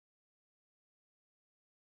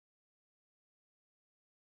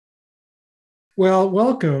Well,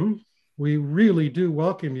 welcome. We really do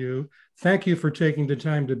welcome you. Thank you for taking the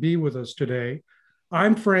time to be with us today.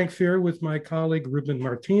 I'm Frank Fear with my colleague Ruben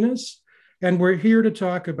Martinez, and we're here to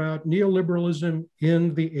talk about neoliberalism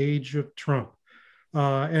in the age of Trump.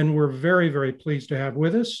 And we're very, very pleased to have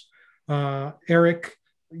with us Erik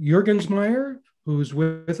Juergensmeyer, who's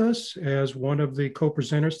with us as one of the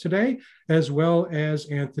co-presenters today, as well as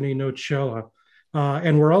Anthony Nocella.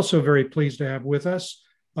 And we're also very pleased to have with us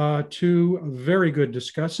two very good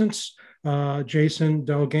discussants, Jason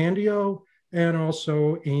Delgandio and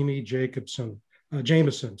also Amy Jameson.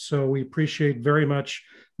 So we appreciate very much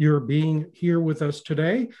your being here with us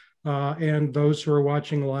today. And those who are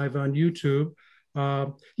watching live on YouTube.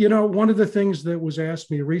 One of the things that was asked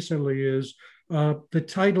me recently is the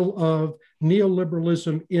title of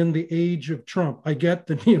Neoliberalism in the Age of Trump. I get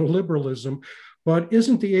the neoliberalism, but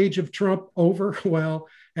isn't the age of Trump over? Well,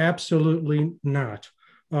 absolutely not.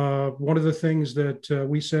 One of the things that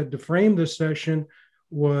we said to frame this session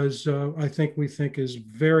was, we think is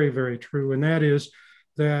very, very true. And that is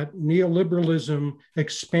that neoliberalism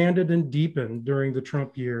expanded and deepened during the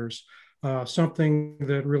Trump years, something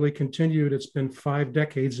that really continued. It's been 5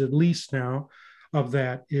 decades at least now of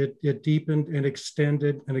that. It deepened and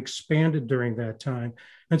extended and expanded during that time.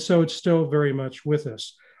 And so it's still very much with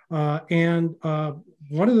us. And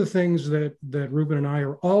one of the things that Ruben and I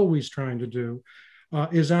are always trying to do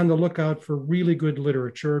is on the lookout for really good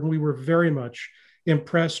literature. And we were very much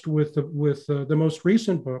impressed with the most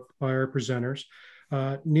recent book by our presenters,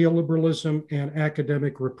 Neoliberalism and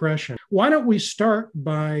Academic Repression. Why don't we start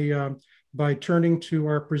by turning to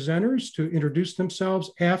our presenters to introduce themselves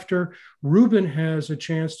after Ruben has a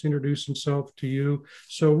chance to introduce himself to you.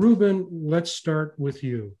 So Ruben, let's start with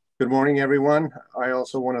you. Good morning, everyone. I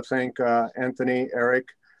also want to thank Anthony, Erik,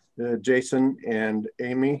 Jason, and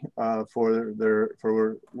Amy for their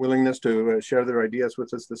willingness to share their ideas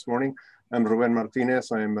with us this morning. I'm Ruben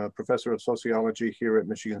Martinez. I'm a professor of sociology here at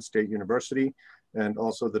Michigan State University and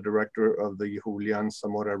also the director of the Julian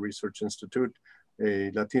Zamora Research Institute,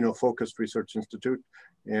 a Latino-focused research institute.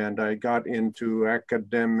 And I got into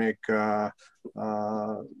academic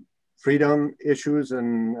freedom issues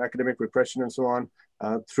and academic repression and so on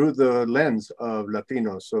through the lens of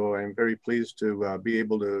Latinos. So I'm very pleased to be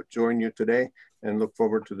able to join you today and look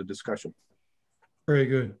forward to the discussion. Very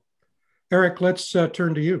good. Erik, let's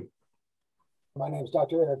turn to you. My name is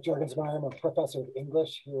Dr. Erik Juergensmeyer. I'm a professor of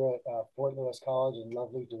English here at Fort Lewis College in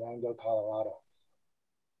lovely Durango, Colorado.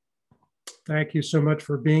 Thank you so much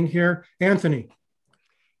for being here. Anthony.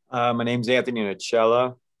 My name is Anthony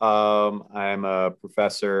Nocella. I'm a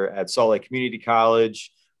professor at Salt Lake Community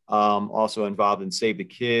College, also involved in Save the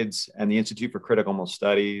Kids and the Institute for Critical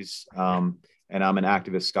Studies, and I'm an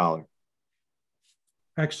activist scholar.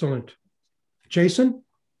 Excellent. Jason?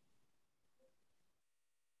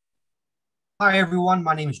 Hi, everyone.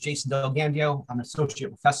 My name is Jason Delgandio. I'm an associate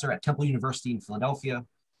professor at Temple University in Philadelphia.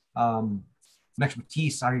 From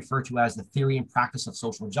expertise I refer to as the theory and practice of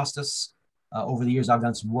social justice. Over the years, I've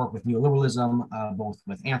done some work with neoliberalism, both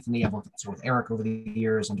with Anthony, I've worked with Erik over the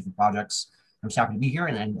years on different projects. I'm just happy to be here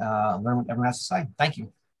and learn what everyone has to say. Thank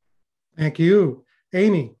you. Thank you.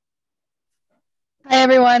 Amy. Hi,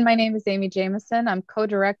 everyone. My name is Amy Jameson. I'm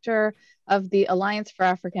co-director of the Alliance for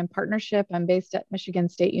African Partnership. I'm based at Michigan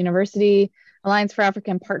State University. Alliance for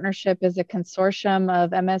African Partnership is a consortium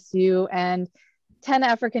of MSU and 10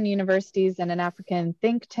 African universities and an African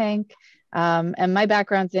think tank. And my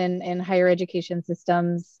background's in higher education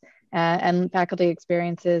systems and faculty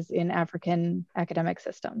experiences in African academic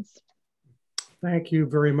systems. Thank you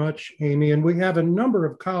very much, Amy. And we have a number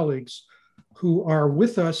of colleagues who are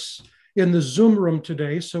with us in the Zoom room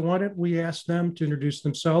today. So why don't we ask them to introduce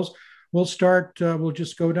themselves? We'll start, we'll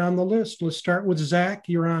just go down the list. Let's start with Zach.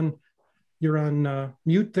 You're on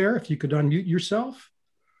mute there. If you could unmute yourself.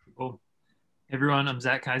 Cool. Hey everyone, I'm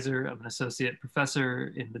Zach Kaiser. I'm an associate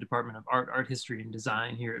professor in the Department of Art History, and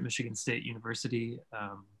Design here at Michigan State University.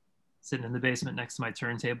 Sitting in the basement next to my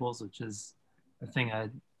turntables, which is a thing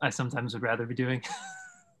I sometimes would rather be doing.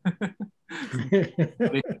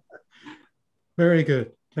 Very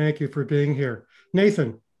good. Thank you for being here.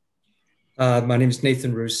 Nathan. My name is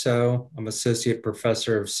Nathan Rousseau. I'm associate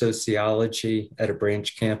professor of sociology at a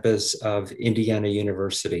branch campus of Indiana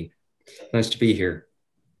University. Nice to be here.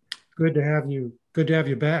 Good to have you. Good to have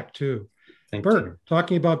you back too. Thank Bert, you.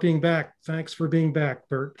 Talking about being back. Thanks for being back,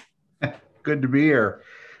 Bert. Good to be here.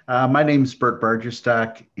 My name is Bert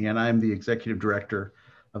Bargestock, and I'm the executive director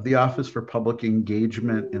of the Office for Public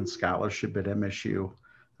Engagement and Scholarship at MSU,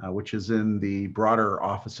 which is in the broader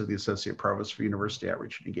Office of the Associate Provost for University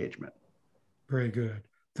Outreach and Engagement. Very good.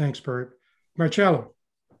 Thanks, Bert. Marcello.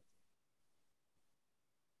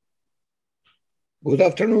 Good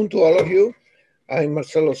afternoon to all of you. I'm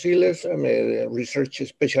Marcelo Siles. I'm a research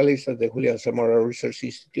specialist at the Julian Zamora Research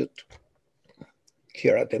Institute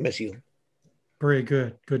here at MSU. Very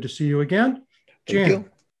good. Good to see you again. Thank you.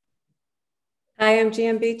 Hi, I'm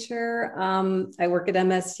Jan Beecher. I work at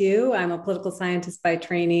MSU. I'm a political scientist by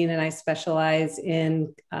training, and I specialize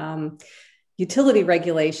in utility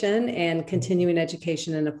regulation and continuing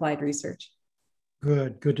education and applied research.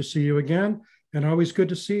 Good. Good to see you again. And always good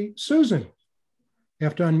to see Susan. You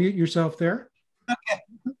have to unmute yourself there. Okay.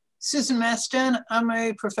 Susan Maston. I'm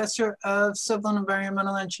a professor of civil and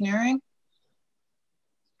environmental engineering.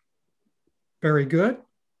 Very good.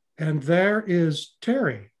 And there is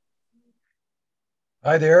Terry.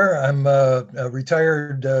 Hi there. I'm a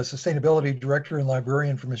retired sustainability director and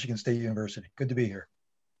librarian for Michigan State University. Good to be here.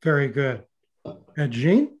 Very good. And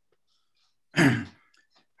Jean?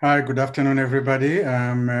 Hi, good afternoon, everybody.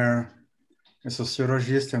 I'm a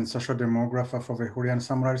sociologist and social demographer for the Julian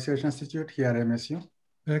Zamora Research Institute here at MSU.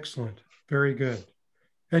 Excellent. Very good.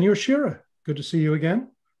 And Yoshira, good to see you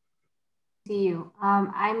again. See you.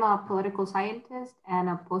 I'm a political scientist and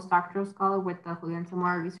a postdoctoral scholar with the Julian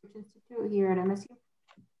Zamora Research Institute here at MSU.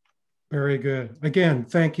 Very good. Again,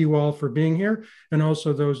 thank you all for being here, and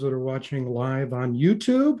also those that are watching live on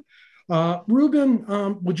YouTube. Ruben,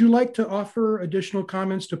 would you like to offer additional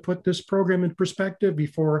comments to put this program in perspective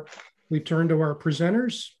before we turn to our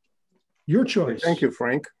presenters? Your choice. Thank you,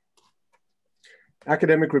 Frank.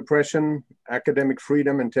 Academic repression, academic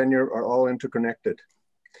freedom, and tenure are all interconnected.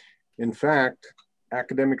 In fact,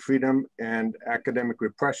 academic freedom and academic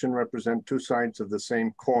repression represent two sides of the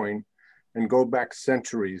same coin and go back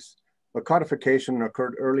centuries. A codification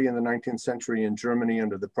occurred early in the 19th century in Germany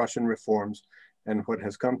under the Prussian reforms and what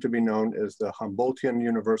has come to be known as the Humboldtian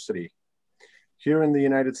University. Here in the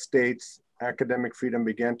United States, academic freedom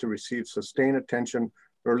began to receive sustained attention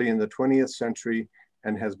early in the 20th century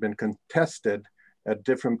and has been contested at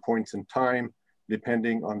different points in time,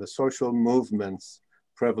 depending on the social movements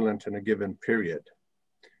prevalent in a given period.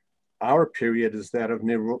 Our period is that of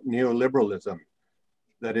neoliberalism,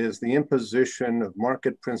 that is the imposition of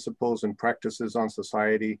market principles and practices on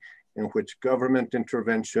society in which government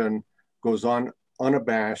intervention goes on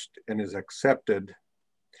unabashed and is accepted,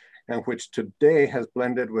 and which today has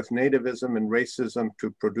blended with nativism and racism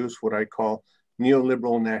to produce what I call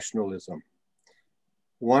neoliberal nationalism.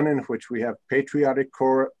 One in which we have patriotic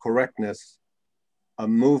correctness, a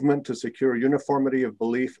movement to secure uniformity of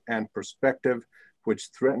belief and perspective,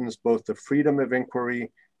 which threatens both the freedom of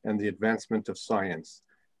inquiry and the advancement of science.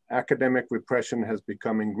 Academic repression has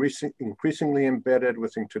become increasingly embedded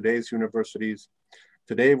within today's universities.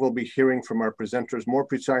 Today, we'll be hearing from our presenters more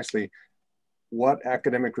precisely what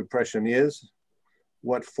academic repression is,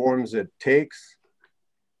 what forms it takes,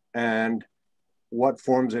 and what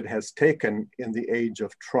forms it has taken in the age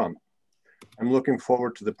of Trump. I'm looking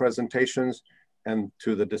forward to the presentations and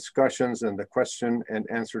to the discussions and the question and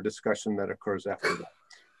answer discussion that occurs after that.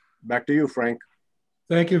 Back to you, Frank.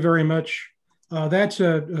 Thank you very much. That's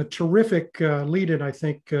a terrific lead-in, I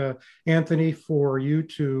think, Anthony, for you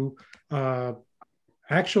to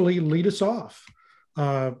actually lead us off.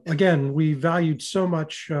 Again, we valued so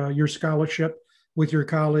much your scholarship with your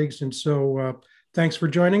colleagues, and so thanks for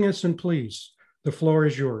joining us, and please, the floor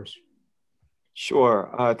is yours.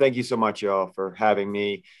 Sure. Thank you so much, y'all, for having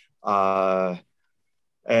me. I'm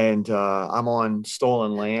on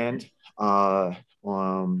stolen land.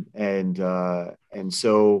 And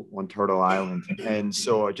so on Turtle Island. And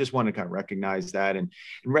so I just want to kind of recognize that and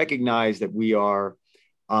recognize that we are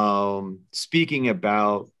speaking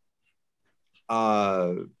about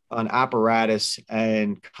an apparatus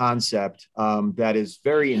and concept that is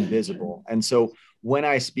very invisible. And so when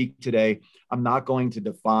I speak today, I'm not going to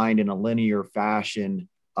define in a linear fashion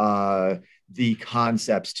the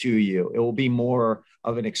concepts to you. It will be more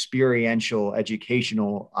of an experiential,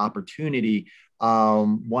 educational opportunity.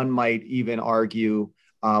 One might even argue,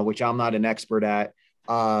 which I'm not an expert at,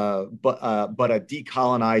 but a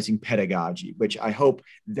decolonizing pedagogy, which I hope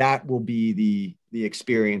that will be the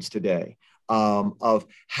experience today, of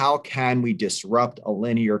how can we disrupt a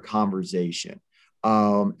linear conversation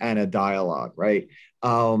and a dialogue, right?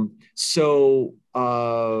 So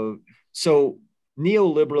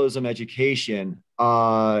neoliberalism education,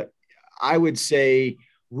 I would say,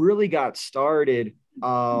 really got started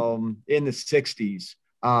in the 60s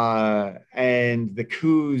and the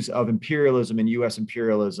coups of imperialism and US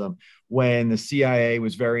imperialism, when the CIA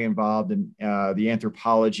was very involved in the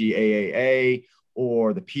anthropology AAA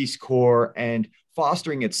or the Peace Corps and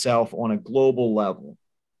fostering itself on a global level.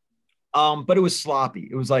 But it was sloppy.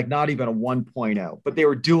 It was like not even a 1.0, but they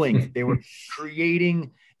were doing it. They were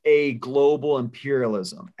creating a global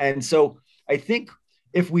imperialism. And so I think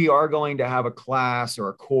if we are going to have a class or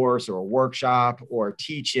a course or a workshop or a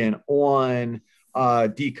teach-in on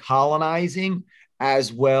decolonizing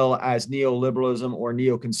as well as neoliberalism or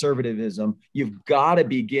neoconservatism, you've got to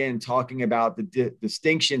begin talking about the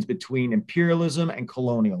distinctions between imperialism and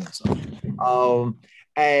colonialism.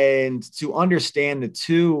 And to understand the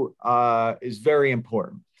two is very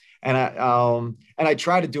important. And I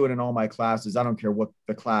try to do it in all my classes. I don't care what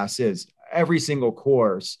the class is. Every single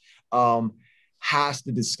course has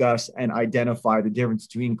to discuss and identify the difference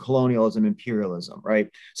between colonialism and imperialism, right?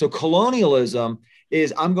 So colonialism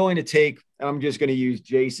is, I'm going to take, and I'm just going to use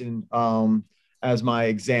Jason as my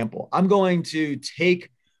example. I'm going to take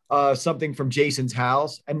something from Jason's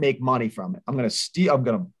house and make money from it. I'm going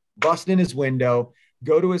to bust in his window,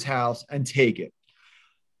 go to his house and take it.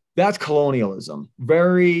 That's colonialism.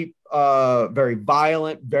 Very, very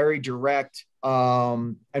violent, very direct,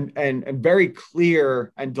 and very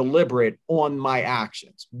clear and deliberate on my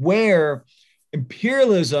actions. Where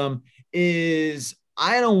imperialism is,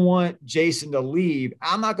 I don't want Jason to leave.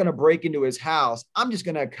 I'm not going to break into his house. I'm just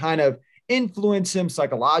going to kind of influence him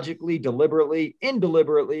psychologically, deliberately,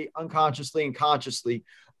 indeliberately, unconsciously, and consciously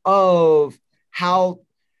of how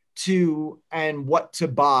to and what to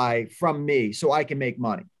buy from me so I can make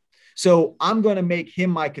money. So I'm going to make him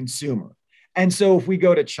my consumer. And so if we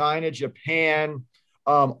go to China, Japan,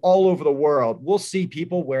 all over the world, we'll see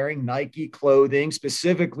people wearing Nike clothing,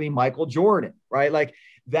 specifically Michael Jordan, right? Like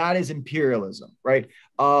that is imperialism, right?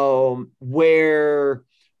 Where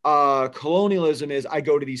colonialism is, I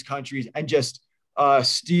go to these countries and just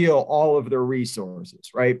steal all of their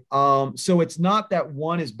resources, right? So it's not that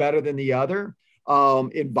one is better than the other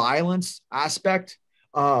in violence aspect,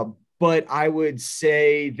 but I would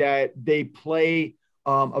say that they play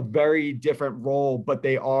a very different role, but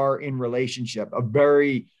they are in relationship, a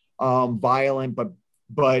very violent,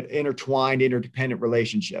 but intertwined, interdependent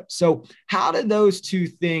relationship. So how do those two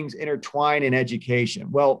things intertwine in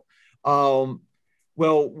education? Well,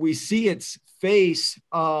 we see its face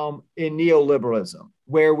in neoliberalism,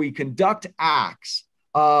 where we conduct acts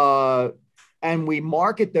and we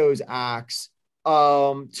market those acts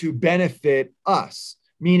to benefit us.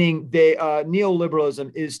 Meaning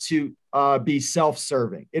neoliberalism is to be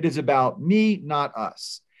self-serving. It is about me, not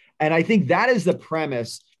us. And I think that is the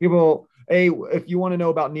premise. People, hey, if you want to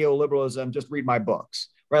know about neoliberalism, just read my books,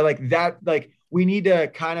 right? Like that, like we need to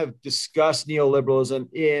kind of discuss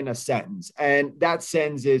neoliberalism in a sentence. And that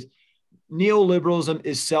sentence is neoliberalism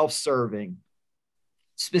is self-serving,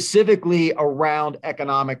 specifically around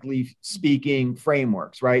economically speaking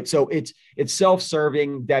frameworks, right? So it's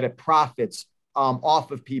self-serving, that it profits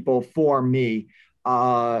off of people for me.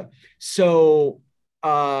 So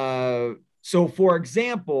for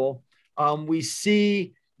example, we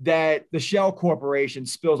see that the Shell Corporation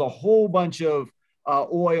spills a whole bunch of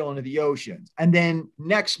oil into the oceans. And then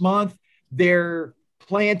next month, they're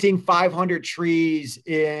planting 500 trees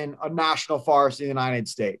in a national forest in the United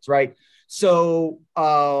States, right? So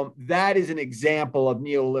that is an example of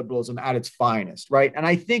neoliberalism at its finest, right? And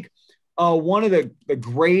I think one of the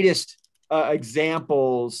greatest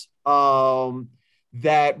examples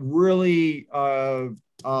that really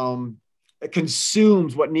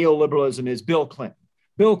consumes what neoliberalism is, Bill Clinton.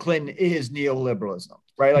 Bill Clinton is neoliberalism,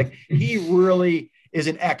 right? Like he really is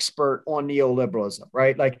an expert on neoliberalism,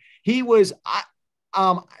 right? Like he was,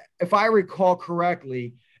 if I recall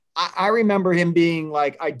correctly, I remember him being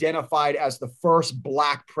like identified as the first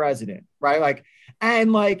Black president, right? Like,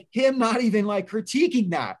 and like him not even like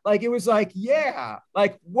critiquing that. Like, it was like, yeah,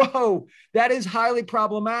 like, whoa, that is highly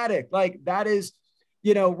problematic. Like that is,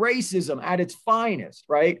 racism at its finest,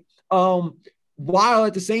 right? While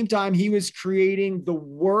at the same time, he was creating the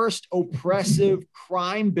worst oppressive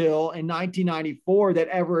crime bill in 1994 that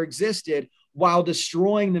ever existed, while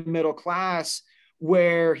destroying the middle class,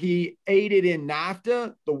 where he aided in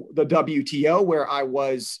NAFTA, the WTO, where I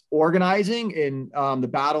was organizing in the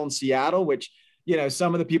battle in Seattle, which,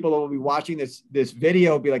 some of the people that will be watching this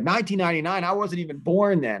video will be like, 1999, I wasn't even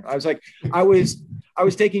born then. I was like, I was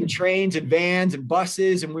taking trains and vans and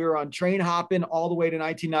buses, and we were on train hopping all the way to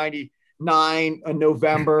 1999 in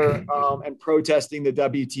November and protesting the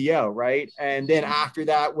WTO, right? And then after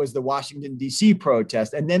that was the Washington, D.C.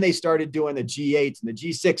 protest. And then they started doing the G8s and the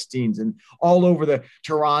G16s and all over the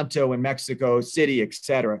Toronto and Mexico City, et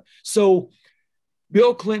cetera. So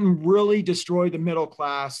Bill Clinton really destroyed the middle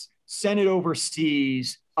class, sent it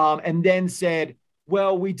overseas, and then said,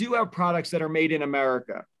 well, we do have products that are made in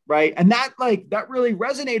America, right? And that really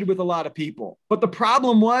resonated with a lot of people. But the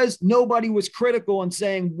problem was nobody was critical and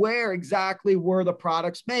saying, where exactly were the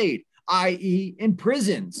products made? i.e. in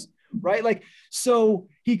prisons, right? Like, so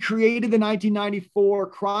he created the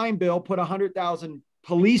 1994 crime bill, put 100,000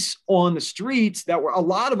 police on the streets that were, a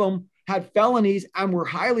lot of them had felonies and were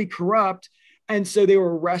highly corrupt. And so they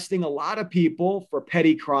were arresting a lot of people for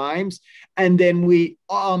petty crimes. And then we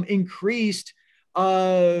increased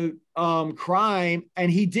crime,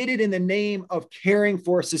 and he did it in the name of caring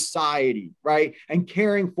for society, right? And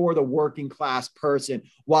caring for the working class person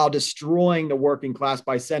while destroying the working class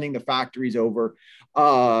by sending the factories over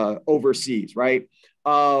overseas, right?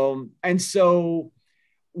 And so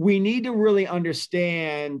we need to really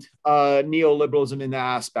understand neoliberalism in that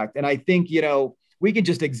aspect. And I think, you know, we can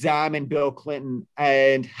just examine Bill Clinton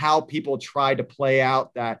and how people try to play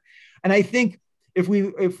out that. And I think if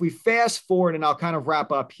we fast forward, and I'll kind of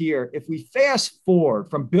wrap up here, if we fast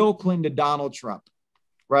forward from Bill Clinton to Donald Trump,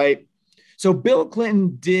 right? So Bill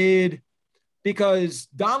Clinton did, because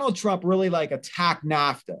Donald Trump really like attacked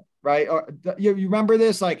NAFTA, right? Or, you remember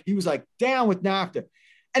this? Like, he was like down with NAFTA.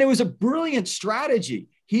 And it was a brilliant strategy.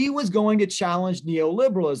 He was going to challenge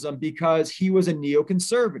neoliberalism because he was a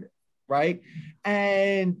neoconservative, right?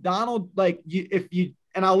 And Donald, like,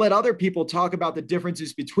 and I'll let other people talk about the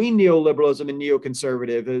differences between neoliberalism and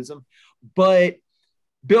neoconservatism, but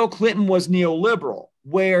Bill Clinton was neoliberal,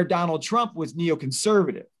 where Donald Trump was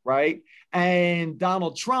neoconservative, right? And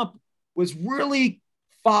Donald Trump was really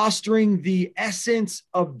fostering the essence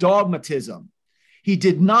of dogmatism. He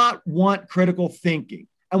did not want critical thinking.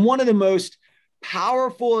 And one of the most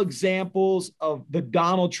powerful examples of the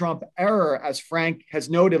Donald Trump era, as Frank has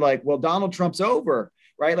noted, like, well, Donald Trump's over,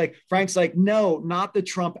 right? Like, Frank's like, no, not the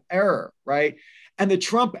Trump era, right? And the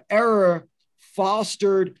Trump era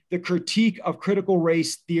fostered the critique of critical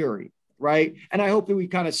race theory, right? And I hope that we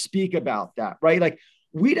kind of speak about that, right? Like,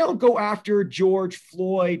 we don't go after George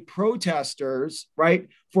Floyd protesters, right?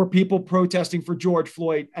 For people protesting for George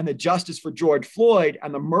Floyd and the justice for George Floyd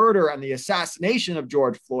and the murder and the assassination of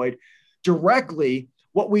George Floyd directly.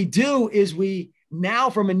 What we do is we now,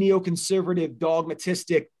 from a neoconservative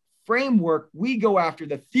dogmatistic framework, we go after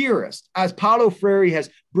the theorist. As Paulo Freire has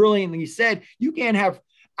brilliantly said, you can't have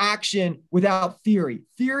action without theory.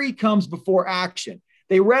 Theory comes before action.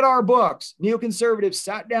 They read our books. Neoconservatives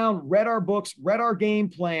sat down, read our books, read our game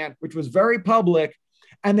plan, which was very public.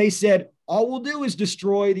 And they said, all we'll do is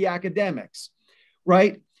destroy the academics,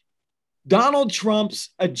 right? Donald Trump's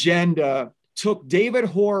agenda took David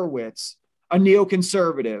Horowitz, a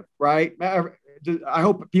neoconservative, right? I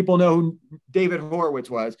hope people know who David Horowitz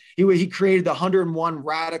was. He created the 101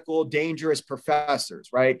 radical, dangerous professors,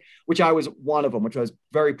 right? Which I was one of them, which I was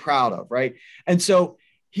very proud of, right? And so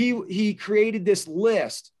he created this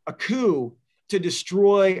list, a coup, to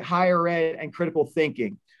destroy higher ed and critical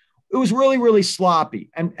thinking. It was really, really sloppy,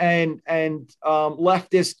 and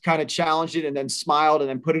leftists kind of challenged it and then smiled and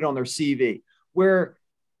then put it on their CV. Where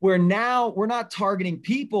now we're not targeting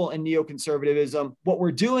people in neoconservatism. What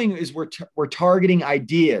we're doing is we're targeting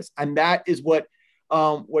ideas, and that is what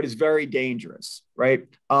is very dangerous, right?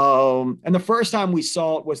 And the first time we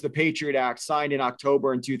saw it was the Patriot Act, signed in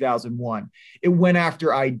October in 2001. It went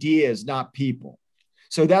after ideas, not people.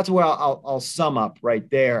 So that's what I'll sum up right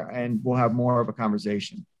there, and we'll have more of a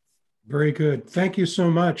conversation. Very good. Thank you so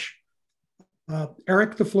much.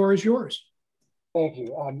 Erik, the floor is yours. Thank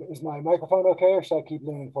you. Is my microphone okay, or should I keep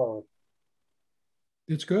leaning forward?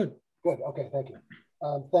 It's good. Good. Okay. Thank you.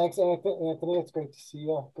 Thanks, Anthony. It's great to see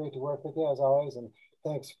you. Great to work with you as always. And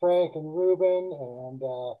thanks, Frank and Ruben and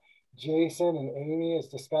Jason and Amy as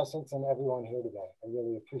discussants and everyone here today. I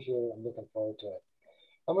really appreciate it. I'm looking forward to it.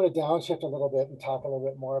 I'm going to downshift a little bit and talk a little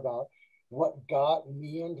bit more about what got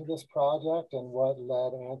me into this project and what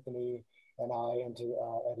led Anthony and I into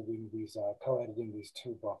co-editing these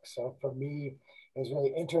two books. So for me, it was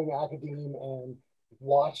really entering academia and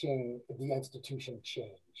watching the institution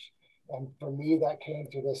change. And for me, that came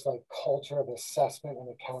through this like culture of assessment and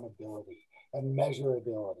accountability and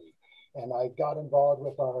measurability. And I got involved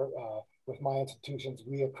with with my institution's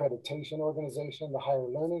reaccreditation organization, the Higher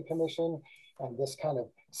Learning Commission, and this kind of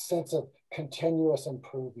sense of continuous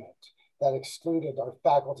improvement that excluded our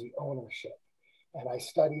faculty ownership. And I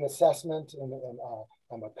study assessment, and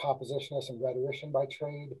I'm a compositionist and rhetorician by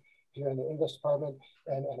trade here in the English department,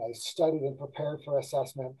 and I studied and prepared for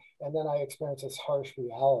assessment. And then I experienced this harsh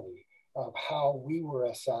reality of how we were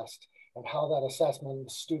assessed and how that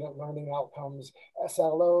assessment, student learning outcomes,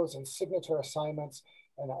 SLOs and signature assignments,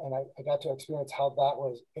 and I got to experience how that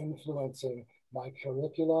was influencing my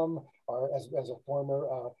curriculum, as a former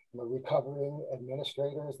I'm a recovering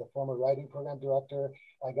administrator, as the former writing program director,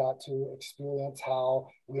 I got to experience how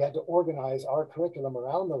we had to organize our curriculum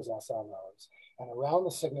around those SLOs and around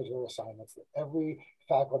the signature assignments that every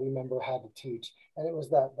faculty member had to teach. And it was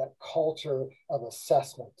that culture of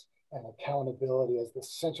assessment and accountability as the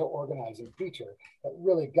central organizing feature that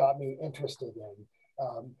really got me interested in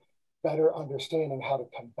better understanding how to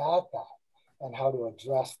combat that and how to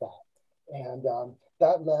address that. And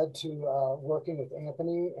that led to working with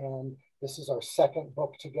Anthony, and this is our second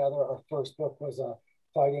book together. Our first book was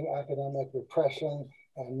Fighting Academic Repression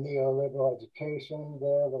and Neoliberal Education,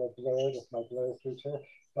 there, a little blurred with my blur feature.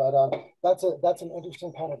 But that's an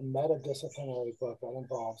interesting kind of meta-disciplinary book that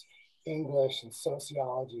involves English and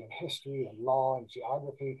sociology and history and law and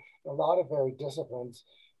geography, a lot of varied disciplines,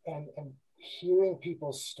 and hearing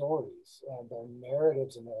people's stories and their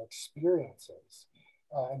narratives and their experiences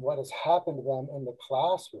and what has happened to them in the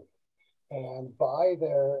classroom and by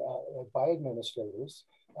administrators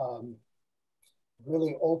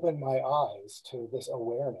really opened my eyes to this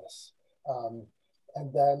awareness.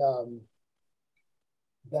 And then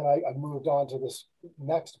I moved on to this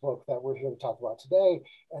next book that we're here to talk about today.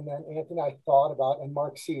 And then Anthony and I thought about, and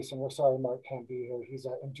Mark Cease, and we're sorry Mark can't be here. He's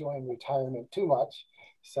enjoying retirement too much.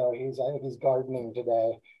 So I think he's gardening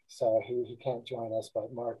today. So he can't join us,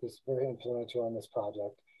 but Mark is very influential in this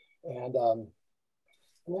project. And then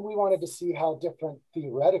we wanted to see how different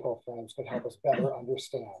theoretical frames could help us better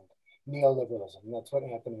understand neoliberalism. And that's what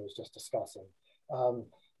Anthony was just discussing.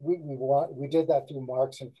 We did that through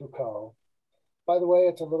Marx and Foucault. By the way,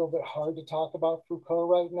 it's a little bit hard to talk about Foucault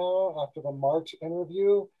right now after the March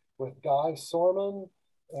interview with Guy Sorman.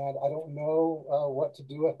 And I don't know what to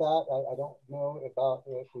do with that. I don't know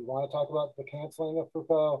if we want to talk about the canceling of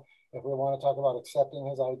Foucault, if we want to talk about accepting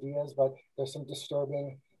his ideas, but there's some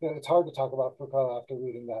disturbing, it's hard to talk about Foucault after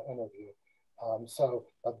reading that interview. So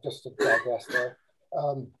just to digress there.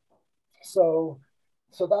 So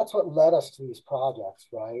that's what led us to these projects,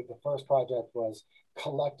 right? The first project was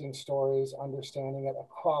collecting stories, understanding it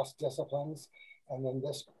across disciplines. And then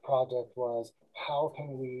this project was, how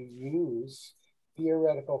can we use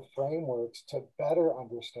theoretical frameworks to better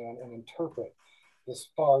understand and interpret this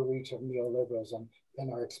far reach of neoliberalism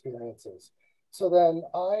in our experiences? So then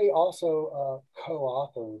I also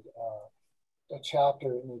co-authored a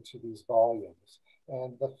chapter in each of these volumes.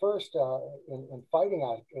 And the first, in fighting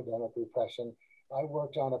academic repression, I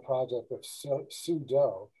worked on a project with Sue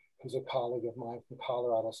Doe, who's a colleague of mine from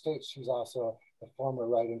Colorado State. She's also the former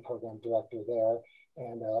writing program director there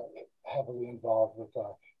and heavily involved with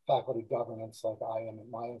faculty governance like I am at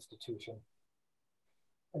my institution.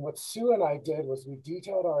 And what Sue and I did was we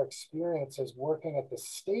detailed our experiences working at the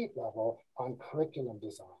state level on curriculum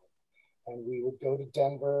design. And we would go to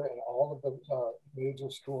Denver and all of the major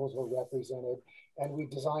schools were represented and we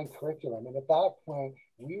designed curriculum. And at that point,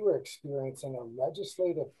 we were experiencing a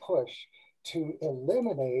legislative push to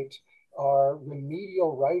eliminate our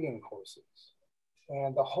remedial writing courses.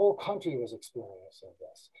 And the whole country was experiencing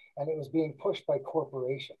this. And it was being pushed by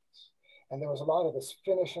corporations. And there was a lot of this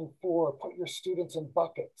finish in 4, put your students in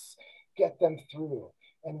buckets, get them through.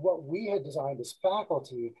 And what we had designed as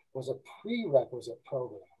faculty was a prerequisite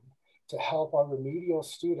program to help our remedial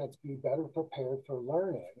students be better prepared for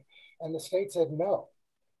learning. And the state said, no,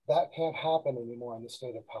 that can't happen anymore in the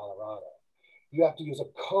state of Colorado. You have to use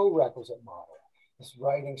a co-requisite model, this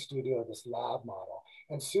writing studio, this lab model.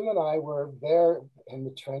 And Sue and I were there in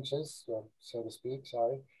the trenches, so to speak,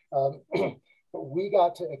 sorry. But we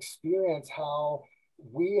got to experience how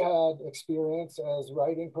we had experience as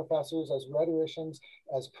writing professors, as rhetoricians,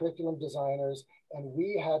 as curriculum designers, and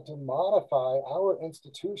we had to modify our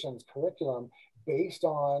institution's curriculum based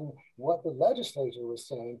on what the legislature was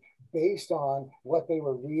saying, based on what they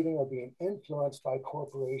were reading or being influenced by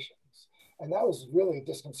corporations. And that was really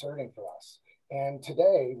disconcerting for us. And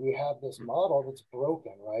today we have this model that's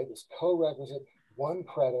broken, right? This co-requisite 1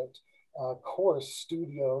 credit course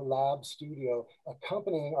studio, lab studio,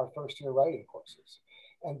 accompanying our first year writing courses.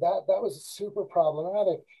 And that was super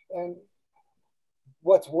problematic. And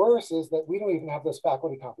what's worse is that we don't even have those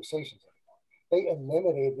faculty conversations anymore. They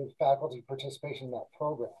eliminated faculty participation in that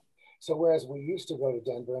program. So whereas we used to go to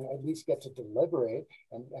Denver and at least get to deliberate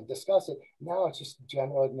and discuss it, now it's just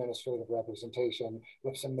general administrative representation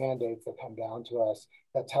with some mandates that come down to us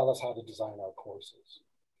that tell us how to design our courses.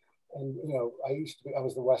 And I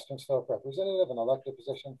was the Western Slope representative, an elected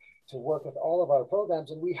position, to work with all of our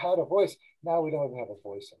programs, and we had a voice. Now we don't even have a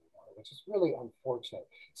voice anymore, which is really unfortunate.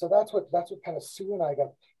 So that's what kind of Sue and I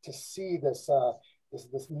got to see this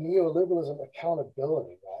this neoliberalism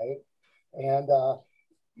accountability, right? And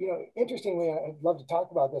Interestingly, I'd love to talk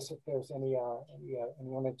about this if there's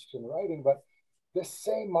anyone interested in writing, but this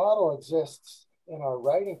same model exists in our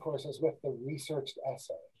writing courses with the researched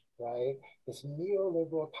essay, right? This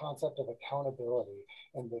neoliberal concept of accountability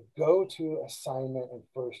and the go-to assignment in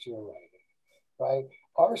first-year writing, right?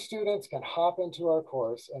 Our students can hop into our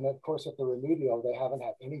course, and of course, at the remedial, they haven't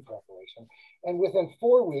had any preparation. And within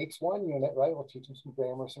 4 weeks, 1 unit, right, we'll teach them some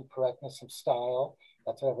grammar, some correctness, some style.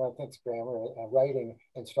 That's what everyone thinks grammar writing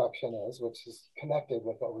instruction is, which is connected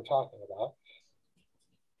with what we're talking about.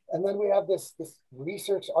 And then we have this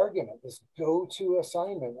research argument, this go-to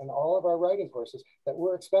assignment in all of our writing courses that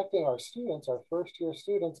we're expecting our students, our first-year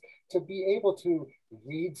students, to be able to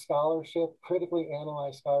read scholarship, critically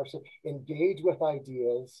analyze scholarship, engage with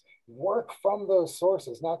ideas, work from those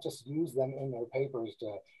sources, not just use them in their papers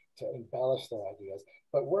to embellish their ideas,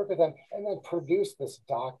 but work with them and then produce this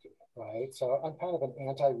document, right? So I'm kind of an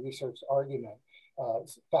anti-research argument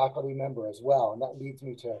faculty member as well, and that leads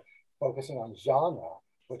me to focusing on genre,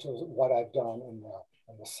 which is what I've done in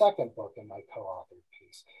the second book in my co-authored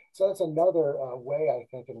piece. So that's another way, I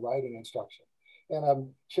think, in writing instruction. And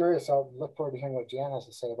I'm curious, I'll look forward to hearing what Jan has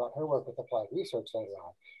to say about her work with applied research later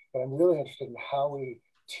on. But I'm really interested in how we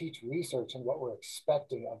teach research and what we're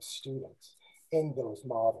expecting of students in those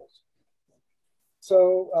models.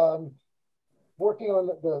 So working on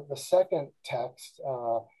the second text,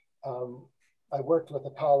 I worked with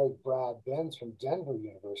a colleague, Brad Benz from Denver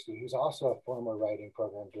University, who's also a former writing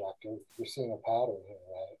program director. You're seeing a pattern here,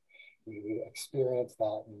 right? We experience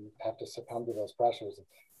that and have to succumb to those pressures and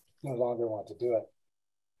no longer want to do it.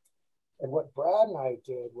 And what Brad and I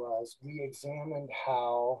did was we examined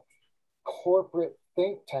how corporate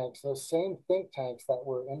think tanks, those same think tanks that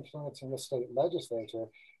were influencing the state legislature,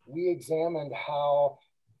 we examined how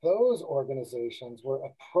those organizations were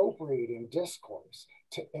appropriating discourse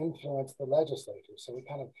to influence the legislature. So we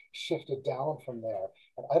kind of shifted down from there.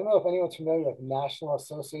 And I don't know if anyone's familiar with National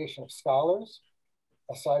Association of Scholars,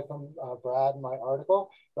 aside from Brad and my article,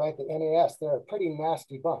 right? The NAS, they're a pretty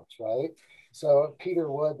nasty bunch, right? So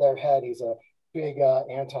Peter Wood, their head, he's a big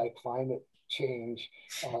anti-climate change,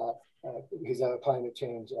 he's a climate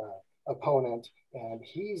change opponent, and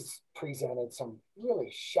he's presented some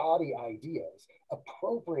really shoddy ideas,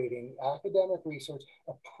 appropriating academic research,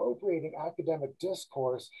 appropriating academic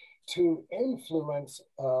discourse to influence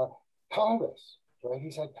Congress, right?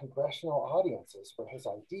 He's had congressional audiences for his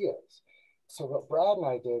ideas. So what Brad and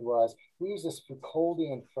I did was we used this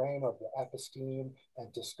Foucauldian frame of the episteme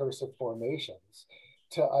and discursive formations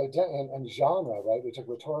to and genre, right? We took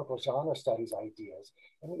rhetorical genre studies ideas,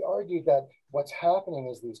 and we argued that what's happening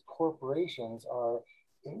is these corporations are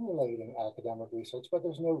emulating academic research, but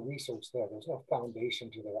there's no research there. There's no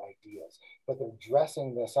foundation to their ideas, but they're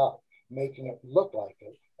dressing this up, making it look like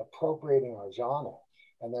it, appropriating our genre.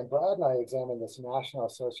 And then Brad and I examined this National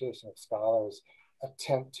Association of Scholars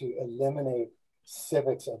attempt to eliminate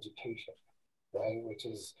civics education, right? Which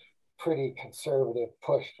is pretty conservative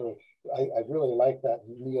push for, I really like that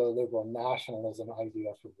neoliberal nationalism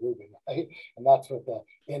idea for Rubin, right? And that's what the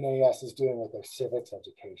NAS is doing with their civics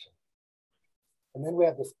education. And then we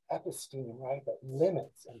have this episteme, right, that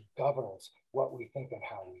limits and governs what we think and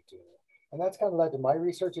how we do. And that's kind of led to my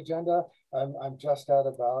research agenda. I'm just at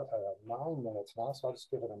about 9 minutes now, so I'll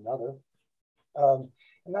just give it another.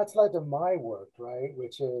 And that's led to my work, right,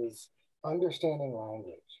 which is understanding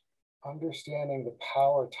language, understanding the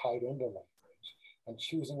power tied into language, and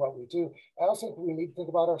choosing what we do. I also think we need to think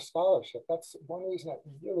about our scholarship. That's one reason I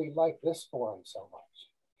really like this forum so much,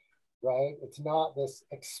 right? It's not this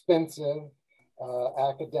expensive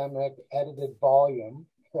academic edited volume,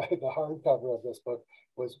 right? The hardcover of this book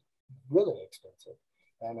was really expensive.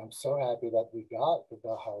 And I'm so happy that we got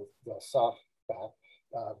the softback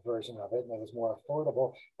version of it, and it was more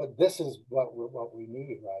affordable. But this is what we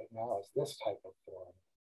need right now, is this type of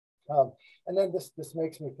forum. And then this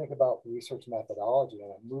makes me think about research methodology,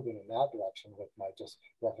 and I'm moving in that direction with my just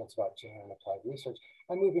reference about Jan and applied research.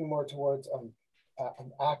 I'm moving more towards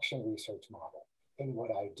an action research model in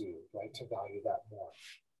what I do, right, to value that more.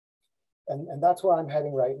 And that's where I'm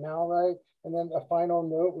heading right now, right? And then a final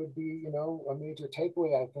note would be, a major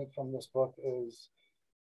takeaway I think from this book is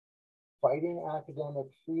fighting academic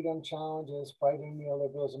freedom challenges, fighting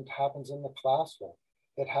neoliberalism happens in the classroom.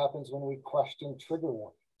 It happens when we question trigger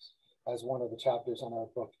warnings, as one of the chapters in our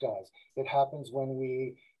book does. It happens when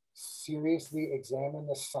we seriously examine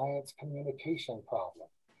the science communication problem,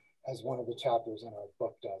 as one of the chapters in our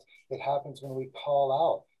book does. It happens when we call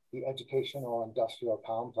out the educational industrial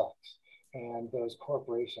complex and those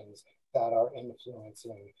corporations that are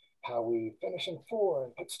influencing how we finish in 4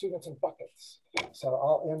 and put students in buckets. So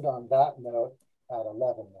I'll end on that note. at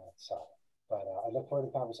 11 minutes. So, but I look forward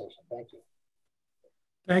to the conversation. Thank you.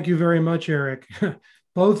 Thank you very much, Erik.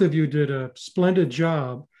 Both of you did a splendid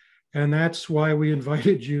job, and that's why we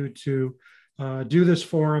invited you to do this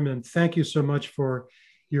forum. And thank you so much for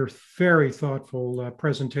your very thoughtful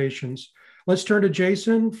presentations. Let's turn to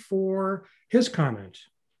Jason for his comment.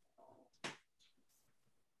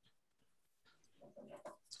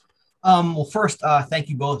 Well, first, thank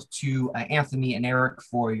you both to Anthony and Erik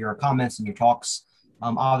for your comments and your talks.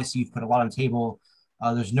 Obviously, you've put a lot on the table.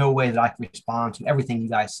 There's no way that I can respond to everything you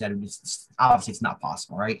guys said. Obviously, it's not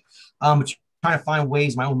possible, right? But trying to find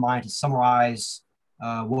ways in my own mind to summarize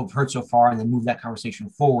what we've heard so far and then move that conversation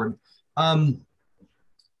forward.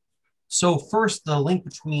 So first, the link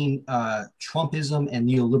between Trumpism and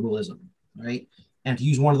neoliberalism, right? And to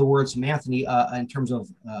use one of the words from Anthony in terms of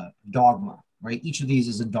dogma, right? Each of these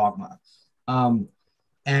is a dogma.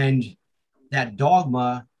 And that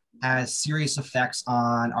dogma has serious effects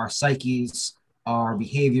on our psyches, our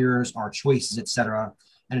behaviors, our choices, et cetera.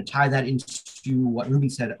 And to tie that into what Ruben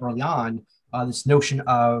said early on, this notion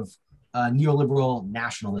of neoliberal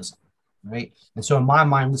nationalism, right? And so in my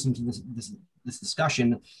mind, listening to this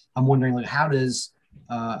discussion, I'm wondering, like, how does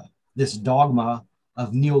this dogma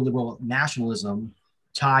of neoliberal nationalism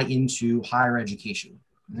tie into higher education,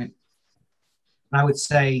 right? And I would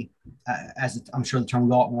say, as I'm sure the term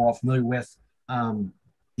we're all familiar with,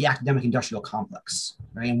 the academic industrial complex,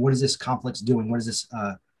 right? And what is this complex doing? What is this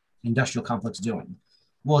industrial complex doing?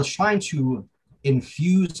 Well, it's trying to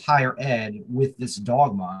infuse higher ed with this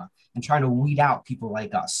dogma and trying to weed out people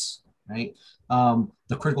like us, right?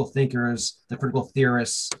 The critical thinkers, the critical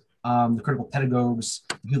theorists, the critical pedagogues,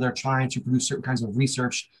 people that are trying to produce certain kinds of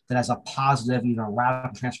research that has a positive,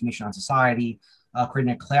 radical transformation on society,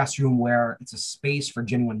 creating a classroom where it's a space for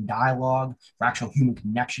genuine dialogue, for actual human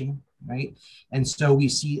connection, right? And so we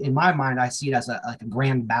see, in my mind, I see it as like a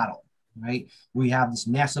grand battle, right? We have this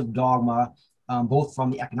massive dogma, both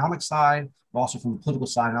from the economic side, but also from the political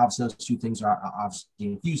side. And obviously those two things are obviously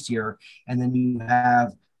infused here. And then you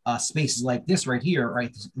have spaces like this right here,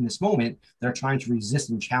 right, in this moment, that are trying to resist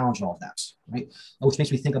and challenge all of that, right? Which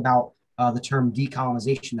makes me think about the term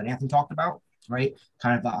decolonization that Anthony talked about, right?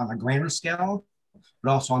 Kind of on a grander scale,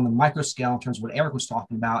 but also on the micro scale in terms of what Erik was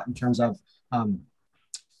talking about in terms of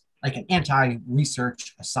like an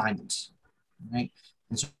anti-research assignment, right?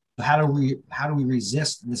 And so how do we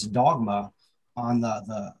resist this dogma on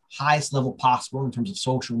the highest level possible in terms of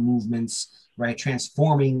social movements, right?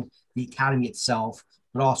 Transforming the academy itself,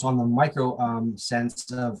 but also on the micro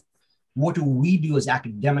sense of what do we do as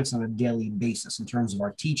academics on a daily basis in terms of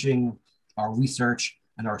our teaching, our research,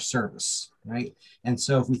 and our service, right? And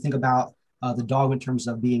so if we think about the dogma in terms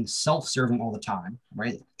of being self-serving all the time,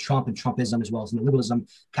 right? Trump and Trumpism, as well as neoliberalism,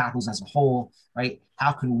 capitalism as a whole, right?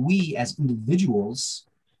 How can we as individuals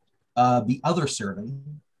be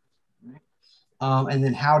other-serving, right? And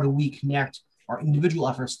then how do we connect our individual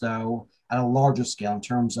efforts, though, at a larger scale in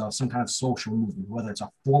terms of some kind of social movement, whether it's a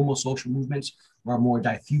formal social movement or a more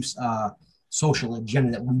diffuse social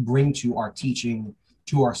agenda that we bring to our teaching,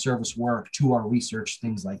 to our service work, to our research,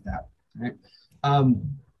 things like that, right?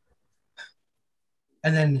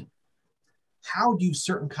 And then how do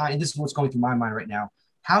certain kinds, this is what's going through my mind right now,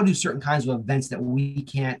 how do certain kinds of events that we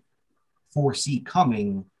can't foresee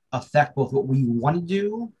coming affect both what we want to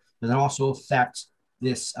do, but then also affect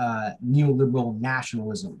this neoliberal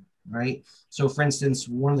nationalism, right? So for instance,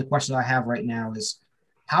 one of the questions I have right now is,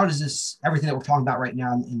 how does this, everything that we're talking about right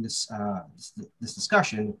now in this, this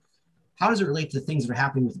discussion, how does it relate to things that are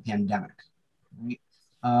happening with the pandemic, right?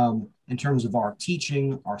 In terms of our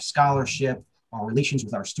teaching, our scholarship, our relations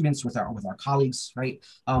with our students, with our colleagues, right?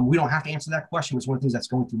 We don't have to answer that question, but it's one of the things that's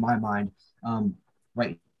going through my mind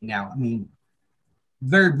right now. I mean,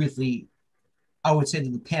 very briefly, I would say that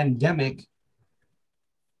the pandemic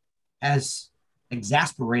has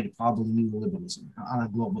exacerbated probably neoliberalism on a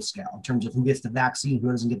global scale in terms of who gets the vaccine, who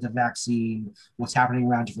doesn't get the vaccine, what's happening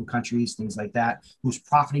around different countries, things like that, who's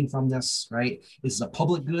profiting from this, right? Is this a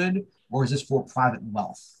public good or is this for private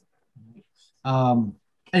wealth?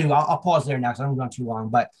 Anyway, I'll pause there now because I don't want to go too long,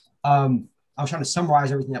 but I was trying to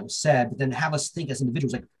summarize everything that was said, but then have us think as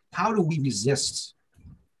individuals, like, how do we resist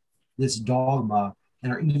this dogma in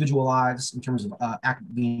our individual lives in terms of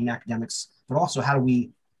being academics, but also how do we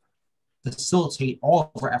facilitate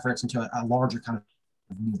all of our efforts into a larger kind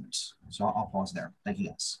of movement? So I'll pause there. Thank you,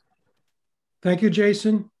 guys. Thank you,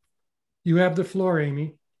 Jason. You have the floor,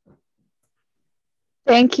 Amy.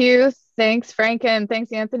 Thank you. Thanks, Frank, and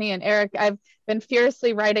thanks, Anthony and Erik. I've been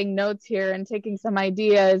furiously writing notes here and taking some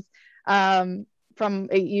ideas from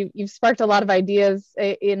you've sparked a lot of ideas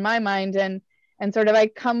in my mind, and And sort of I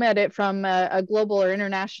come at it from a global or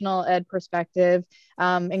international ed perspective,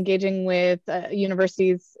 engaging with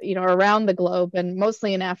universities, around the globe and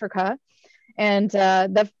mostly in Africa. And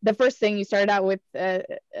the first thing you started out with,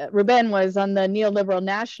 Ruben, was on the neoliberal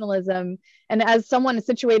nationalism. And as someone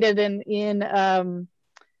situated in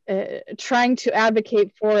trying to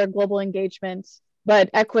advocate for global engagement, but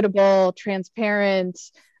equitable, transparent,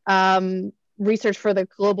 research for the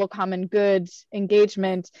global common good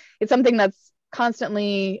engagement, it's something that's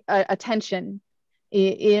constantly a tension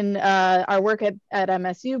in our work at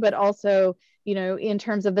MSU, but also, in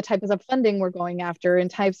terms of the types of funding we're going after, in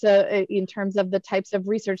terms of the types of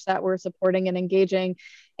research that we're supporting and engaging,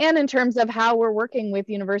 and in terms of how we're working with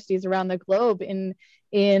universities around the globe in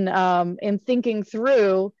thinking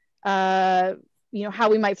through, how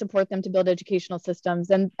we might support them to build educational systems.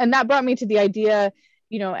 And that brought me to the idea,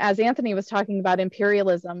 as Anthony was talking about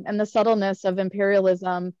imperialism and the subtleness of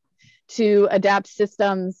imperialism to adapt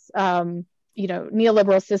systems,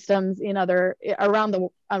 neoliberal systems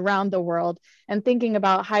around the world, and thinking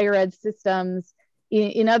about higher ed systems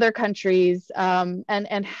in other countries,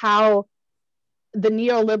 and how the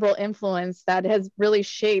neoliberal influence that has really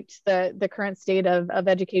shaped the current state of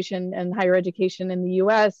education and higher education in the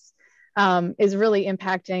US is really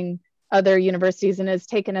impacting other universities, and is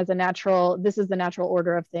taken as this is the natural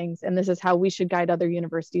order of things, and this is how we should guide other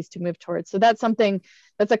universities to move towards. So that's something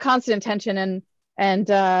that's a constant tension. And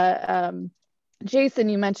Jason,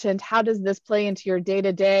 you mentioned, how does this play into your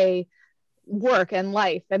day-to-day work and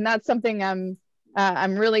life? And that's something I'm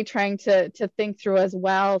really trying to think through as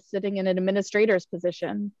well, sitting in an administrator's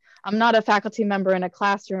position. I'm not a faculty member in a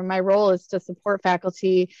classroom. My role is to support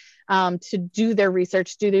faculty to do their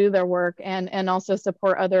research, to do their work, and also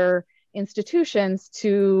support other institutions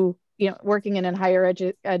to, working in higher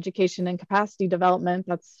education and capacity development,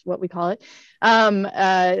 that's what we call it,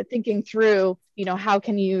 thinking through, how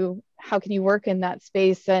can you work in that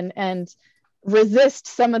space and resist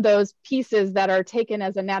some of those pieces that are taken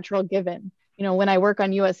as a natural given. When I work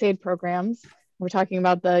on USAID programs, we're talking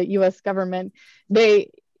about the US government, the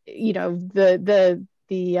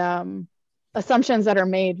assumptions that are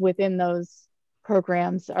made within those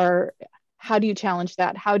programs are, how do you challenge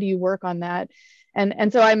that? How do you work on that?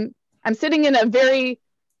 And so I'm sitting in a very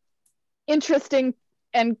interesting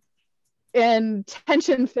and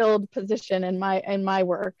tension-filled position in my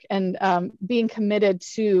work, and being committed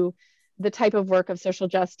to the type of work of social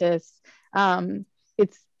justice. How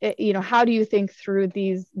do you think through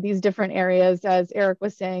these different areas? As Erik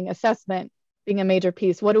was saying, assessment being a major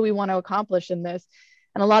piece. What do we want to accomplish in this?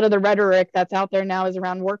 And a lot of the rhetoric that's out there now is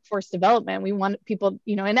around workforce development. We want people,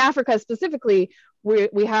 in Africa specifically,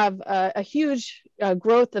 we have a huge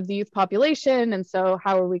growth of the youth population. And so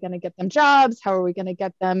how are we going to get them jobs? How are we going to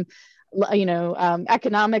get them,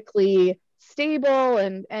 economically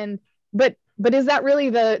stable? But is that really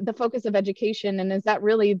the focus of education? And is that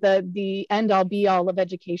really the end all be all of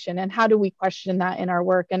education? And how do we question that in our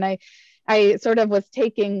work? And I sort of was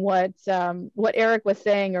taking what Erik was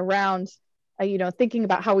saying around, thinking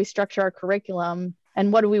about how we structure our curriculum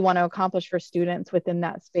and what do we want to accomplish for students within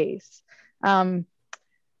that space.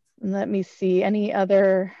 Let me see, any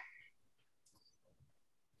other?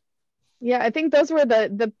 Yeah, I think those were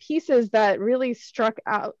the pieces that really stuck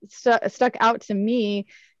out to me,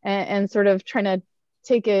 and sort of trying to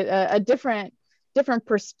take it a different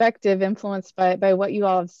perspective, influenced by what you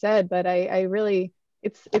all have said. But I really,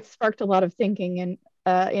 it's sparked a lot of thinking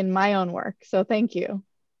in my own work. So thank you.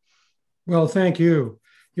 Well, thank you.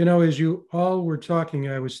 As you all were talking,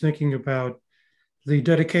 I was thinking about the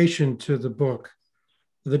dedication to the book,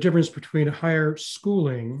 the difference between higher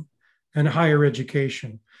schooling and higher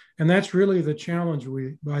education. And that's really the challenge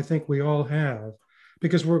I think we all have,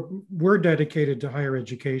 because we're dedicated to higher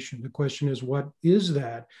education. The question is, what is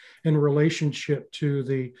that in relationship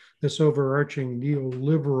to this overarching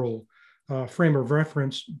neoliberal frame of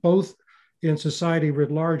reference, both in society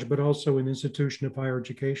writ large, but also in the institution of higher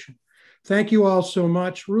education? Thank you all so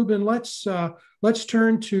much. Ruben, let's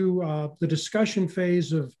turn to the discussion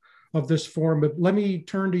phase of this forum, but let me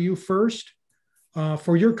turn to you first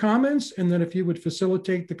for your comments, and then if you would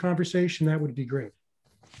facilitate the conversation, that would be great.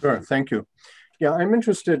 Sure, thank you. Yeah, I'm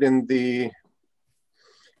interested in the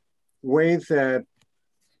way that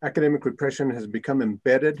academic repression has become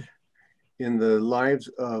embedded in the lives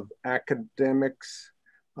of academics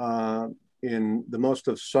in the most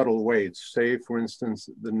of subtle ways. Say, for instance,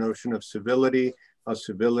 the notion of civility, how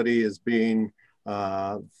civility is being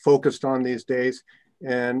focused on these days.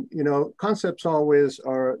 And, concepts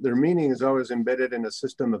their meaning is always embedded in a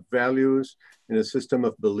system of values, in a system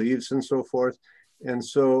of beliefs and so forth. And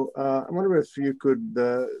so I wonder if you could,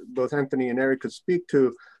 both Anthony and Erik could speak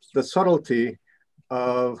to the subtlety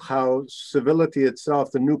of how civility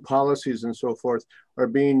itself, the new policies and so forth, are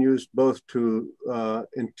being used both to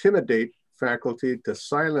intimidate faculty, to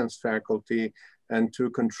silence faculty, and to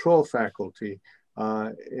control faculty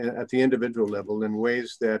at the individual level in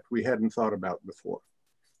ways that we hadn't thought about before.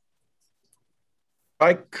 If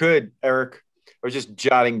I could, Erik, I was just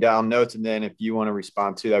jotting down notes, and then if you want to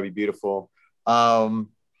respond to, that'd be beautiful.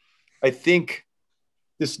 I think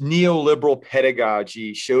this neoliberal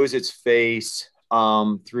pedagogy shows its face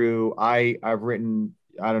through, I've written,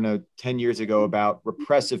 I don't know, 10 years ago about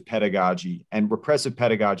repressive pedagogy, and repressive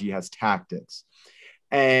pedagogy has tactics.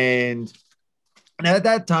 And at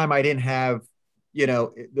that time, I didn't have,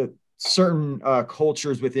 the certain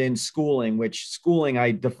cultures within schooling, which schooling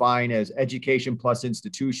I define as education plus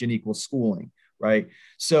institution equals schooling, right?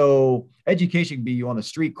 So education can be you on the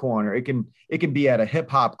street corner. It can be at a hip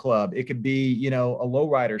hop club. It could be, a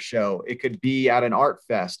lowrider show. It could be at an art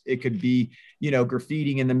fest. It could be,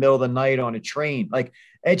 graffitiing in the middle of the night on a train. Like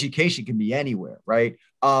education can be anywhere, right?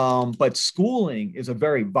 But schooling is a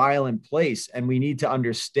very violent place. And we need to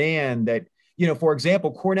understand that, for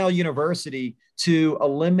example, Cornell University, to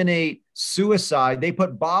eliminate suicide, they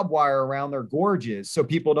put barbed wire around their gorges so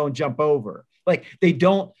people don't jump over. Like they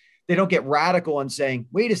don't get radical and saying,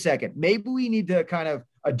 wait a second, maybe we need to kind of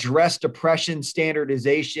address depression,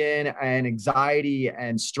 standardization, and anxiety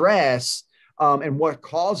and stress, and what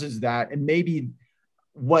causes that. And maybe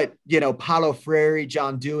what, Paulo Freire,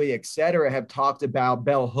 John Dewey, et cetera, have talked about,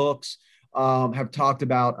 bell hooks, have talked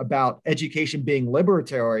about education being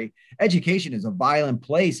liberatory. Education is a violent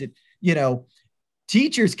place.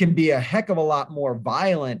 Teachers can be a heck of a lot more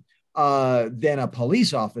violent than a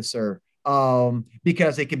police officer,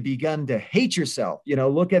 because they can begin to hate yourself.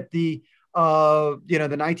 Look at the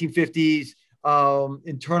 1950s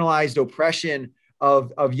internalized oppression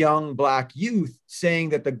of young Black youth,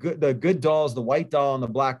 saying that the good doll is the white doll and the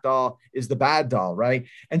black doll is the bad doll, right?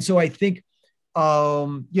 And so I think,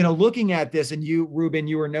 looking at this, and you, Ruben,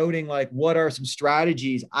 you were noting like, what are some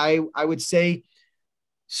strategies? I would say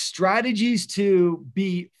strategies to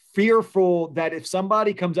be fearful that if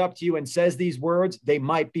somebody comes up to you and says these words, they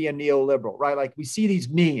might be a neoliberal, right? Like we see these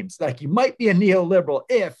memes, like you might be a neoliberal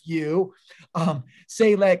if you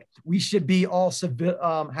say like we should be all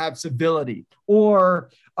have civility, or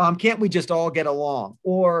can't we just all get along,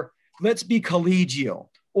 or let's be collegial,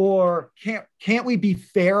 or can't we be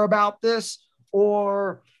fair about this,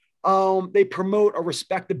 or they promote a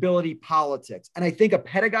respectability politics. And I think a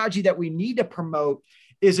pedagogy that we need to promote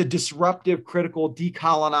is a disruptive, critical,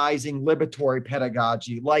 decolonizing, liberatory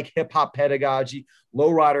pedagogy, like hip hop pedagogy,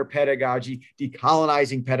 lowrider pedagogy,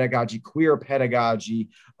 decolonizing pedagogy, queer pedagogy,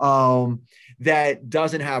 that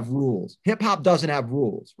doesn't have rules. Hip hop doesn't have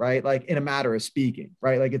rules, right? Like in a matter of speaking,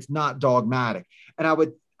 right? Like it's not dogmatic. And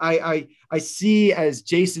I see, as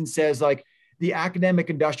Jason says, like the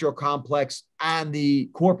academic industrial complex and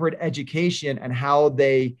the corporate education and how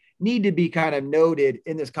they need to be kind of noted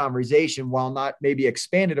in this conversation, while not maybe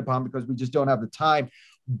expanded upon because we just don't have the time.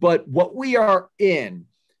 But what we are in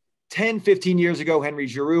 10, 15 years ago, Henry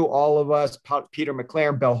Giroux, all of us, Peter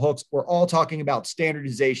McLaren, bell hooks, we're all talking about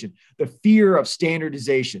standardization, the fear of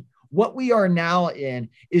standardization. What we are now in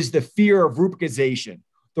is the fear of rubricization,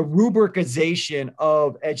 the rubricization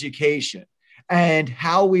of education, and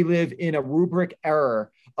how we live in a rubric era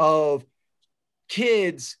of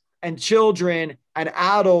kids and children and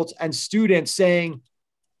adults and students saying,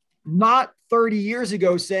 not 30 years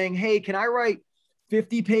ago, saying, hey, can I write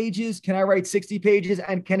 50 pages? Can I write 60 pages?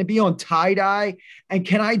 And can it be on tie-dye? And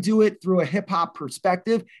can I do it through a hip hop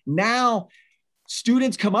perspective? Now,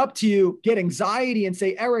 students come up to you, get anxiety and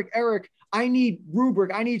say, Erik, I need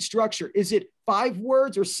rubric, I need structure. Is it 5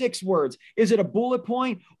 words or 6 words? Is it a bullet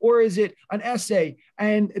point or is it an essay?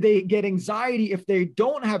 And they get anxiety if they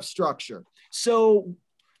don't have structure. So,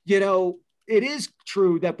 it is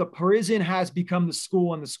true that the prison has become the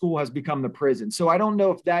school and the school has become the prison. So I don't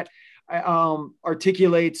know if that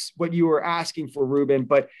articulates what you were asking for, Ruben,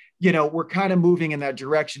 but, we're kind of moving in that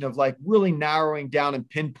direction of like really narrowing down and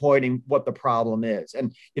pinpointing what the problem is.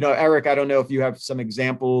 And, Erik, I don't know if you have some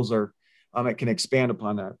examples or that can expand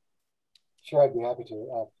upon that. Sure, I'd be happy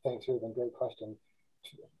to. Thanks, Ruben. Great question.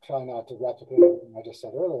 Try not to replicate what I just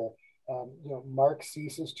said earlier. Mark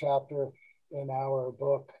Cease's chapter in our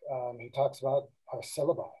book, he talks about our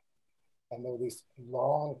syllabi, and there are these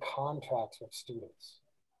long contracts with students,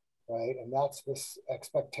 right? And that's this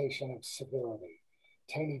expectation of civility.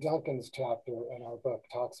 Taney Duncan's chapter in our book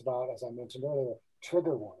talks about, as I mentioned earlier,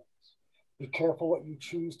 trigger warnings. Be careful what you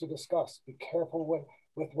choose to discuss. Be careful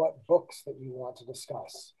with what books that you want to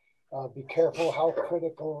discuss. Be careful how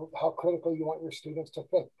critical you want your students to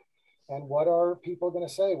think. And what are people going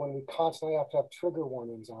to say when we constantly have to have trigger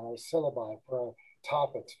warnings on our syllabi, for our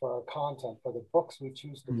topics, for our content, for the books we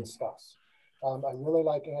choose to discuss? I really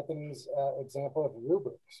like Anthony's example of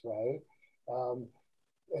rubrics, right?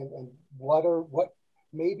 And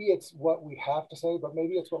maybe it's what we have to say, but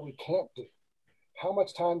maybe it's what we can't do. How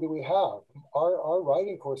much time do we have? Our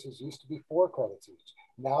writing courses used to be 4 credits each.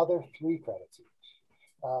 Now they're 3 credits each.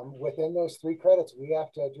 Within those 3 credits, we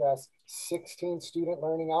have to address 16 student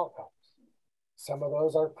learning outcomes. Some of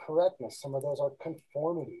those are correctness. Some of those are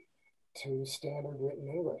conformity to standard written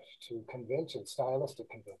English, to conventions, stylistic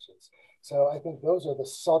conventions. So I think those are the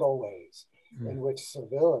subtle ways in which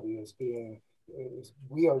civility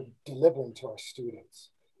we are delivering to our students.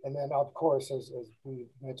 And then, of course, as we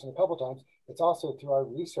mentioned a couple of times, it's also through our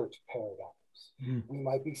research paradigms. We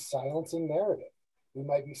might be silencing narrative. We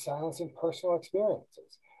might be silencing personal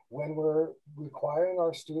experiences when we're requiring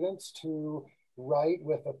our students to write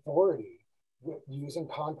with authority, using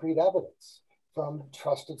concrete evidence from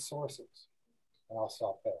trusted sources. And I'll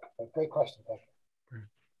stop there. But great question, thank you.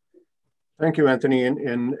 Thank you, Anthony.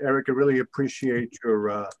 And Erik, I really appreciate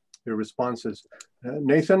your responses.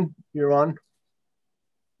 Nathan, you're on.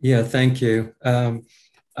 Yeah, thank you.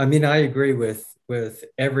 I mean, I agree with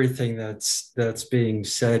everything that's being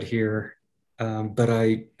said here. But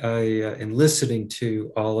in listening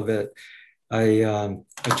to all of it, I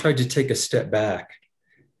tried to take a step back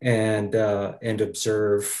and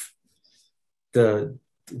observe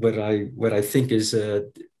what I think is a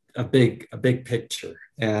big picture.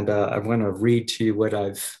 And I want to read to you what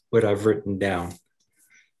I've written down.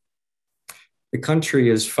 The country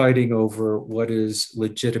is fighting over what is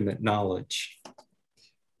legitimate knowledge.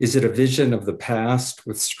 Is it a vision of the past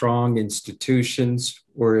with strong institutions,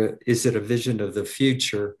 or is it a vision of the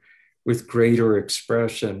future with greater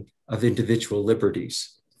expression of individual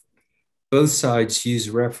liberties? Both sides use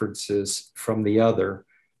references from the other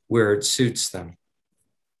where it suits them.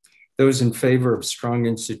 Those in favor of strong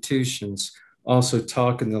institutions also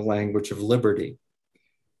talk in the language of liberty,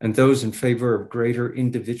 and those in favor of greater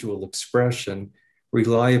individual expression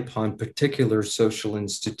rely upon particular social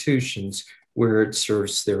institutions where it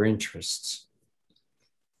serves their interests.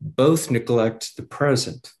 Both neglect the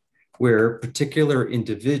present, where particular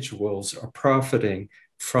individuals are profiting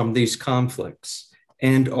from these conflicts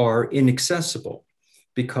and are inaccessible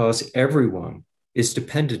because everyone is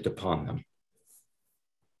dependent upon them.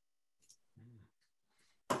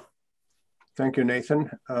 Thank you, Nathan.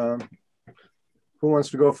 Who wants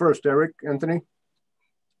to go first? Erik, Anthony?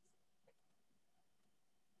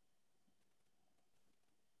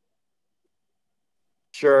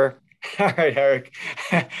 Sure. All right, Erik.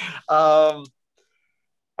 I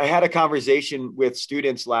had a conversation with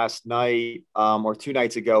students last night or 2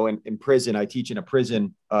 nights ago in prison. I teach in a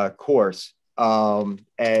prison course. And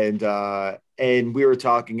we were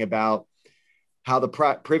talking about how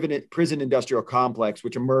the prison industrial complex,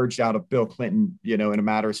 which emerged out of Bill Clinton, in a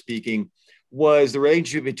matter of speaking, was the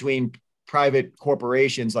relationship between private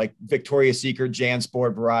corporations like Victoria's Secret,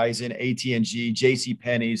 JanSport, Verizon, AT&T,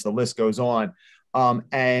 JCPenney's, the list goes on.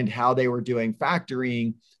 And how they were doing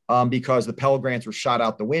factoring because the Pell Grants were shot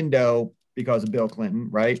out the window because of Bill Clinton,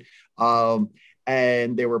 right? And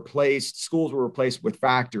schools were replaced with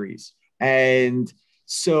factories. And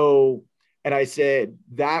I said,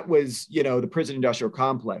 that was, the prison industrial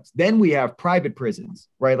complex. Then we have private prisons,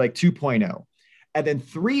 right? Like 2.0. And then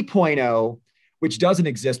 3.0, which doesn't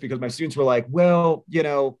exist because my students were like, well,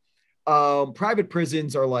 private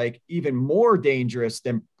prisons are like even more dangerous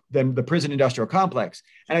than the prison industrial complex.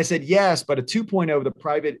 And I said, yes, but a 2.0 of the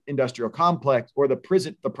private industrial complex or the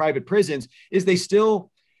private prisons is they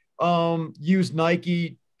still use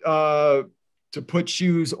Nike to put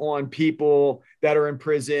shoes on people that are in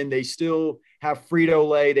prison. They still have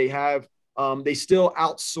Frito-Lay. They still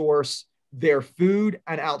outsource their food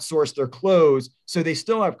and outsource their clothes. So they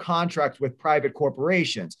still have contracts with private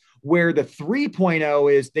corporations, where the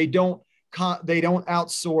 3.0 is they don't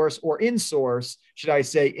outsource or insource, should I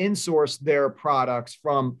say, insource their products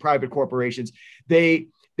from private corporations. They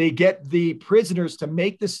get the prisoners to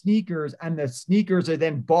make the sneakers, and the sneakers are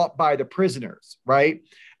then bought by the prisoners, right?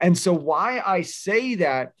 And so why I say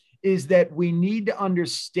that is that we need to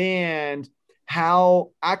understand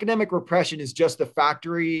how academic repression is just the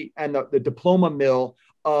factory and the diploma mill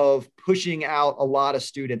of pushing out a lot of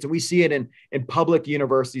students. And we see it in public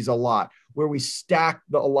universities a lot, where we stack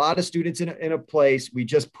a lot of students in a place, we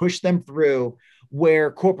just push them through, where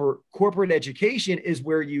corporate education is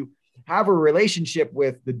where you have a relationship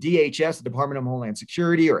with the DHS, the Department of Homeland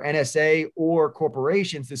Security, or NSA, or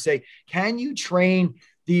corporations to say, can you train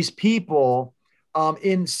these people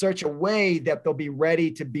in such a way that they'll be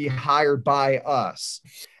ready to be hired by us?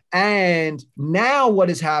 And now what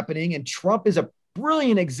is happening, and Trump is a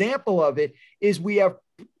brilliant example of it, is we have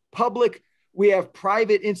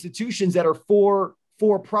private institutions that are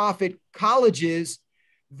for-profit colleges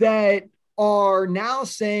that are now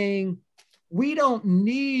saying, we don't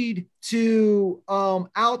need to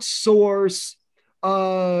outsource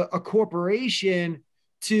a corporation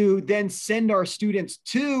to then send our students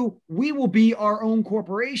to. We will be our own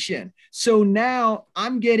corporation. So now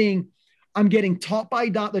I'm getting taught by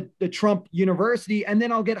the Trump University, and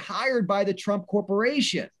then I'll get hired by the Trump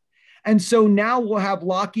Corporation. And so now we'll have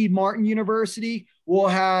Lockheed Martin University, we'll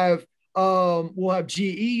have GE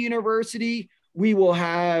University, we will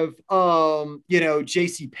have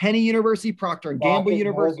J.C. Penney University, Procter and Gamble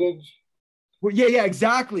University. Mortgage. Well, yeah,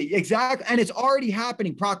 exactly, and it's already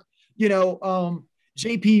happening.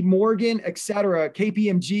 J.P. Morgan, et cetera,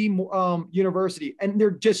 KPMG University, and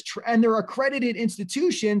they're accredited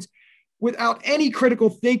institutions without any critical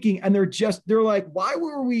thinking, and they're like, why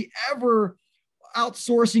were we ever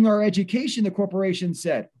outsourcing our education? The corporation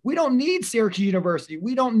said, we don't need Syracuse University.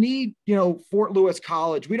 We don't need, Fort Lewis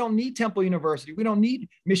College. We don't need Temple University. We don't need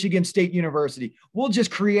Michigan State University. We'll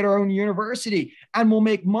just create our own university and we'll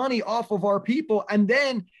make money off of our people. And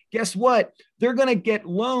then guess what? They're going to get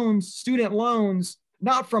loans, student loans,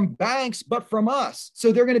 not from banks, but from us.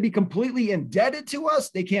 So they're going to be completely indebted to us.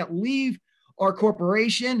 They can't leave our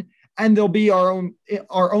corporation, and they'll be our own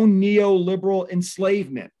neoliberal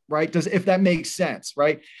enslavement. Right? If that makes sense,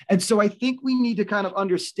 right? And so I think we need to kind of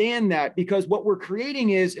understand that, because what we're creating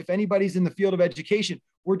is, if anybody's in the field of education,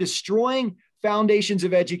 we're destroying foundations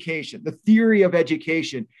of education, the theory of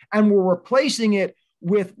education, and we're replacing it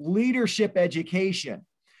with leadership education.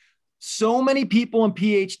 So many people in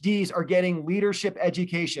PhDs are getting leadership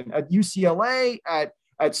education at UCLA, at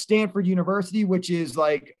Stanford University, which is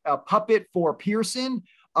like a puppet for Pearson,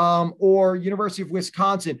 or University of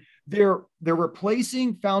Wisconsin. They're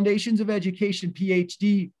replacing foundations of education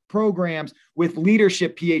PhD programs with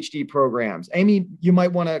leadership PhD programs. Amy, you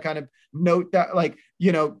might want to kind of note that,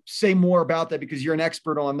 say more about that, because you're an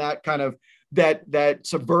expert on that kind of that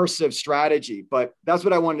subversive strategy. But that's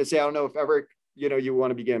what I wanted to say. I don't know if Erik, you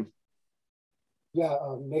want to begin. Yeah,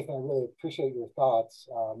 Nathan, I really appreciate your thoughts.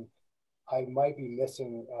 I might be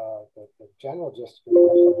missing the general gist of your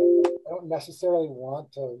question. I don't necessarily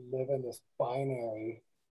want to live in this binary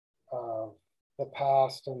of the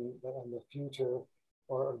past and the future,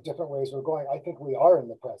 or different ways we're going. I think we are in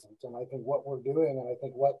the present, and I think what we're doing, and I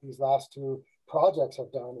think what these last two projects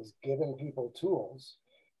have done, is given people tools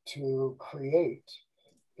to create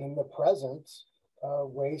in the present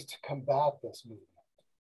ways to combat this movement.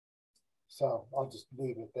 So I'll just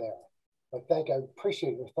leave it there. But I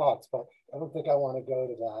appreciate your thoughts, but I don't think I want to go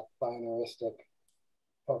to that binaristic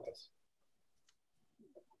focus.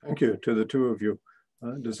 Thank you to the two of you.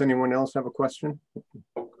 Does anyone else have a question?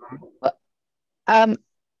 Could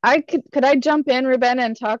I jump in, Ruben,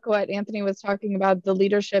 and talk what Anthony was talking about, the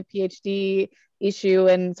leadership PhD issue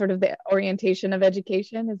and sort of the orientation of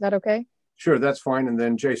education? Is that okay? Sure, that's fine. And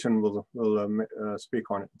then Jason will speak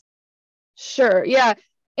on it. Sure. Yeah,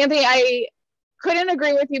 Anthony, I couldn't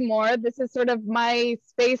agree with you more. This is sort of my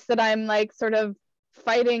space that I'm sort of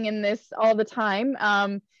fighting in this all the time,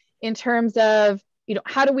 in terms of,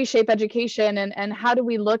 how do we shape education, and how do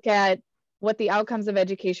we look at what the outcomes of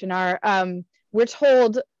education are? We're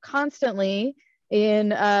told constantly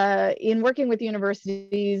in working with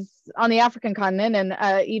universities on the African continent, and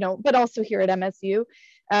but also here at MSU,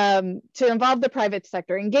 to involve the private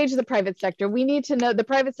sector, engage the private sector. We need to know, the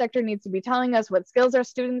private sector needs to be telling us what skills our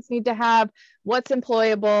students need to have, what's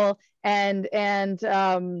employable, and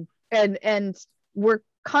we're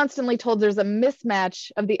constantly told there's a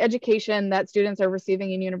mismatch of the education that students are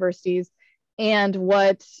receiving in universities and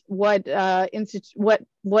what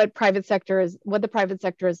the private sector is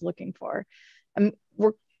looking for.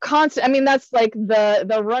 We're constant. I mean, that's like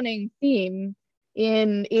the running theme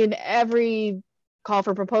in every call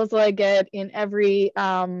for proposal I get, in every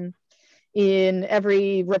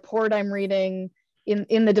report I'm reading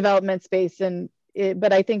in the development space,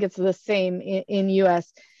 but I think it's the same in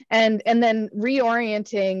US. And then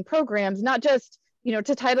reorienting programs, not just,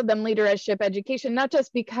 to title them leadership education, not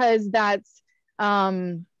just because that's,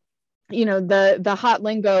 the hot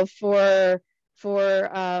lingo for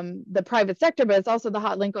the private sector, but it's also the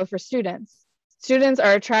hot lingo for students. Students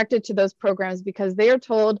are attracted to those programs because they are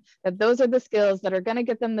told that those are the skills that are going to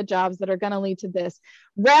get them the jobs that are going to lead to this,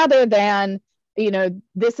 rather than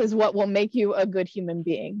this is what will make you a good human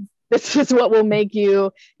being. This is what will make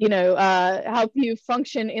you, help you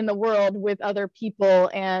function in the world with other people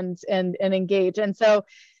and engage. And so,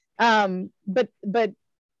 but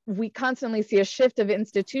we constantly see a shift of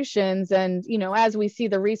institutions, and as we see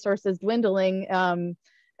the resources dwindling,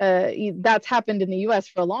 that's happened in the U.S.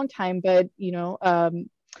 for a long time. But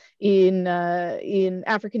in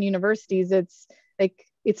African universities,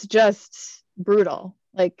 it's just brutal.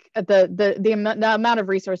 Like the amount of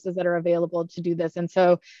resources that are available to do this. And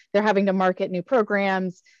so they're having to market new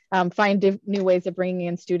programs, find new ways of bringing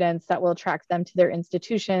in students that will attract them to their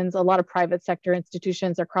institutions. A lot of private sector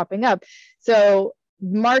institutions are cropping up. So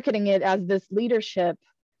marketing it as this leadership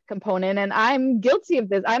component, and I'm guilty of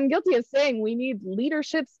this. I'm guilty of saying we need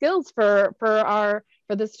leadership skills for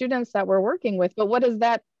the students that we're working with. But what does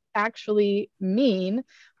that actually mean?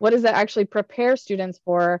 What does that actually prepare students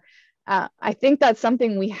for? I think that's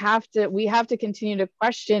something we have to continue to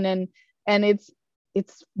question, and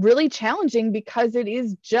it's really challenging because it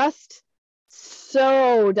is just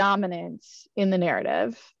so dominant in the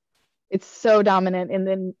narrative. It's so dominant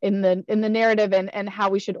in the narrative and how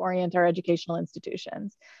we should orient our educational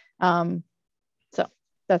institutions. So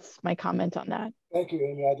that's my comment on that. Thank you,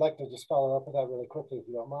 Amy. I'd like to just follow up with that really quickly, if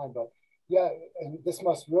you don't mind. But yeah, and this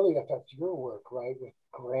must really affect your work, right, with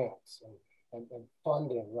grants and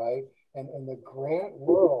funding, right? And in the grant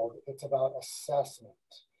world, it's about assessment,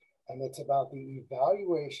 and it's about the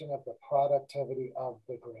evaluation of the productivity of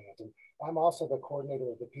the grant. And I'm also the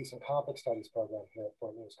coordinator of the Peace and Conflict Studies program here at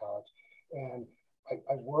Fort Lewis College. And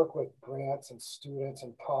I work with grants and students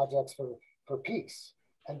and projects for peace.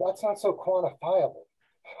 And that's not so quantifiable,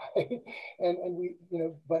 right? And we,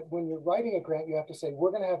 but when you're writing a grant, you have to say,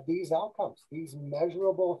 we're going to have these outcomes, these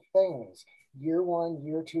measurable things, year 1,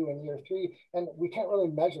 year 2, and year 3. And we can't really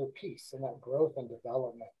measure peace and that growth and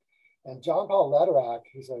development. And John Paul Lederach,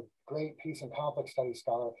 he's a great peace and conflict studies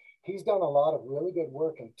scholar. He's done a lot of really good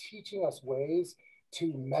work in teaching us ways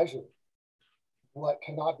to measure what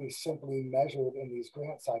cannot be simply measured in these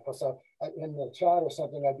grant cycles. So in the chat or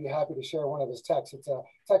something, I'd be happy to share one of his texts. It's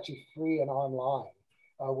actually free and online,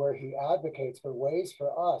 where he advocates for ways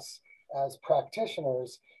for us as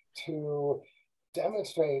practitioners to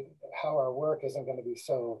demonstrate how our work isn't going to be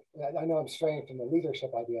so. I know I'm straying from the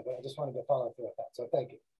leadership idea, but I just wanted to follow through with that. So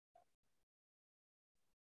thank you.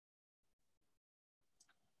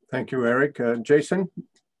 Thank you, Erik. Jason?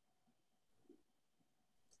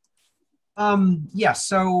 Yeah,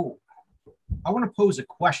 so I want to pose a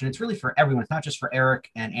question. It's really for everyone. It's not just for Erik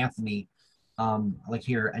and Anthony. I'd like to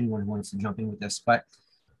hear anyone who wants to jump in with this. But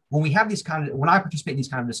when we have these when I participate in these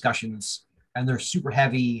kind of discussions, and they're super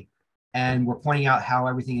heavy, and we're pointing out how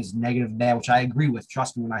everything is negative and bad, which I agree with.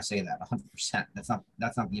 Trust me when I say that, 100%. That's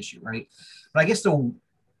not the issue, right? But I guess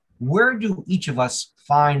where do each of us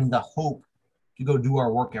find the hope to go do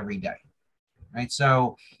our work every day, right?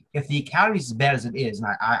 So if the academy is as bad as it is, and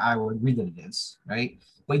I would agree that it is, right?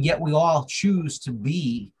 But yet we all choose to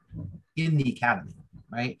be in the academy,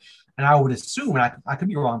 right? And I would assume, and I could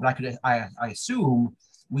be wrong, but I assume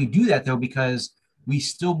we do that though because we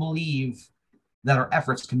still believe that our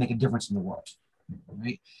efforts can make a difference in the world,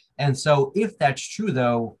 right? And so if that's true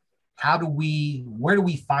though, where do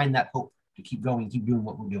we find that hope to keep going, keep doing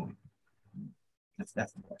what we're doing?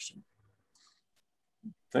 That's the question.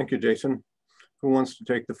 Thank you, Jason. Who wants to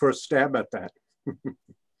take the first stab at that?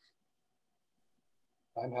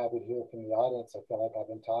 I'm happy to hear from the audience. I feel like I've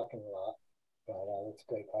been talking a lot, but it's a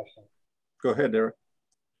great question. Go ahead, Erik.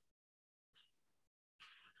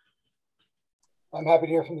 I'm happy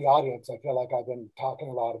to hear from the audience. I feel like I've been talking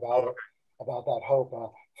a lot about that hope.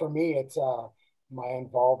 For me, it's my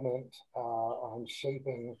involvement on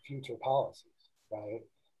shaping future policies, right?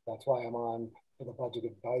 That's why I'm on the Budget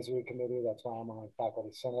Advisory Committee. That's why I'm on Faculty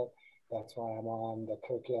Senate. That's why I'm on the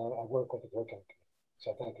curriculum. I work with the curriculum committee.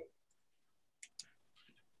 So thank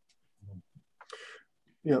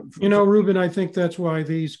you. Yeah. Ruben, I think that's why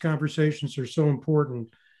these conversations are so important.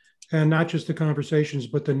 And not just the conversations,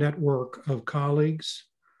 but the network of colleagues.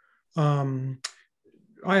 I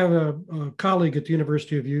have a colleague at the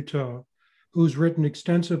University of Utah who's written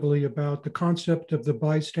extensively about the concept of the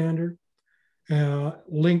bystander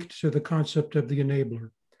linked to the concept of the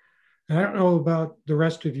enabler. And I don't know about the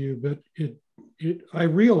rest of you, but I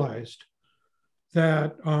realized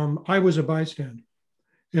that I was a bystander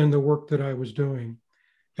in the work that I was doing,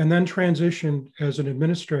 and then transitioned as an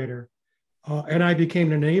administrator. And I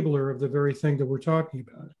became an enabler of the very thing that we're talking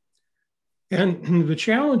about. And the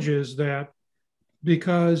challenge is that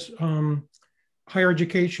because higher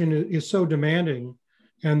education is so demanding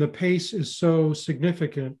and the pace is so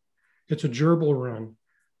significant, it's a gerbil run.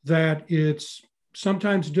 that it's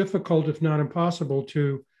sometimes difficult, if not impossible,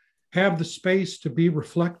 to have the space to be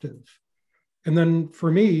reflective. And then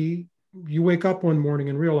for me, you wake up one morning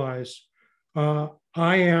and realize I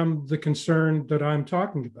am the concern that I'm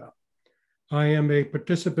talking about. I am a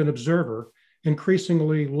participant observer,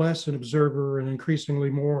 increasingly less an observer and increasingly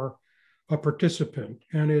more a participant.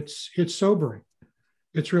 And it's sobering.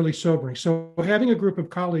 It's really sobering. So having a group of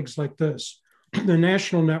colleagues like this, the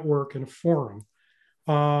national network and a forum,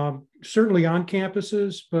 certainly on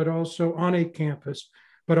campuses, but also on a campus,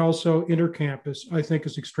 but also intercampus, I think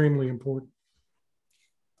is extremely important.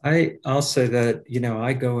 I'll say that, you know,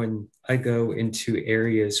 I go into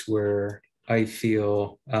areas where I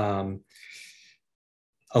feel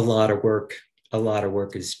a lot of work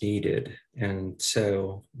is needed. And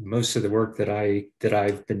so most of the work that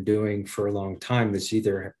I've been doing for a long time is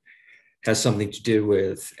either has something to do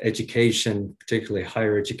with education, particularly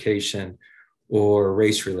higher education, or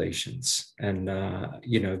race relations. And,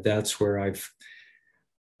 you know, that's where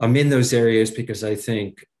I'm in those areas because I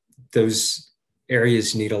think those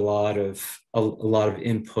areas need a lot of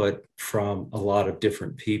input from a lot of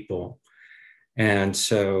different people. And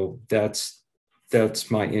so that's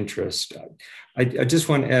my interest. I just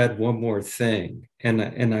want to add one more thing.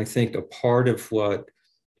 And I think a part of what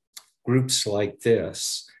groups like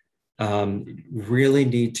this really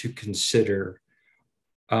need to consider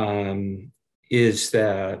is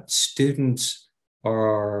that students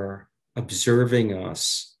are observing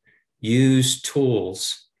us use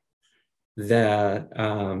tools that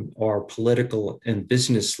our political and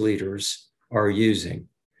business leaders are using.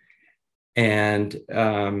 And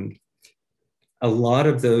a lot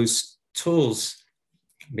of those tools,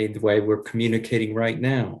 I mean, the way we're communicating right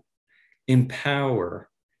now, empower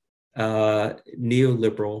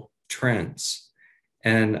neoliberal trends.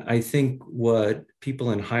 And I think what people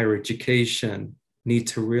in higher education need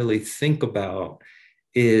to really think about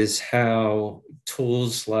is how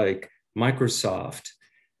tools like Microsoft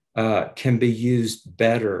can be used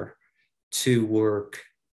better to work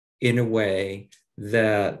in a way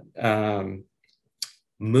that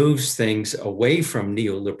moves things away from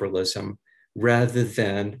neoliberalism rather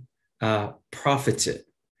than profits it,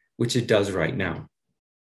 which it does right now.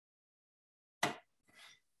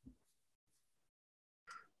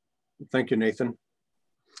 Thank you, Nathan.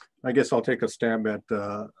 I guess I'll take a stab at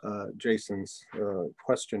Jason's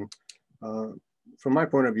question. From my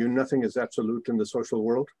point of view, nothing is absolute in the social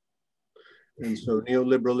world. And so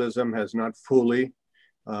neoliberalism has not fully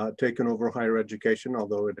taken over higher education,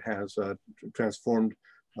 although it has transformed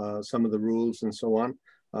some of the rules and so on.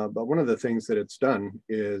 But one of the things that it's done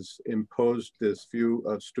is imposed this view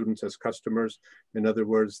of students as customers. In other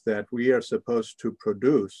words, that we are supposed to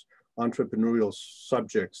produce entrepreneurial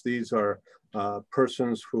subjects. These are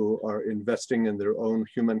persons who are investing in their own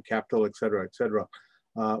human capital, et cetera, et cetera.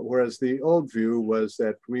 Whereas the old view was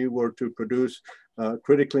that we were to produce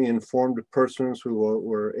critically informed persons who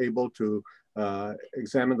were able to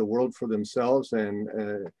examine the world for themselves and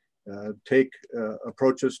take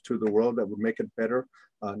approaches to the world that would make it better,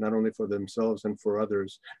 not only for themselves and for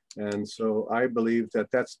others. And so I believe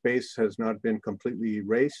that that space has not been completely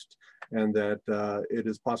erased, and that it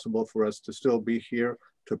is possible for us to still be here,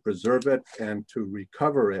 to preserve it and to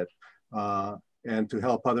recover it, and to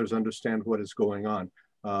help others understand what is going on.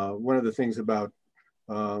 One of the things about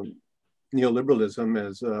neoliberalism,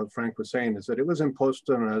 as Frank was saying, is that it was imposed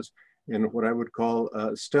on us in what I would call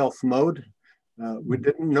stealth mode. We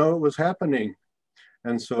didn't know it was happening.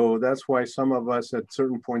 And so that's why some of us at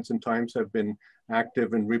certain points in times have been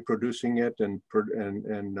active in reproducing it and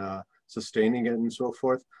sustaining it and so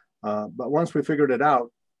forth. But once we figured it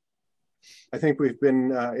out, I think we've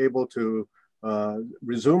been able to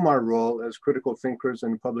resume our role as critical thinkers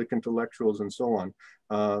and public intellectuals and so on.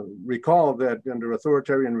 Recall that under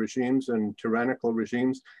authoritarian regimes and tyrannical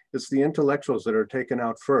regimes, it's the intellectuals that are taken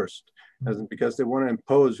out first, because they want to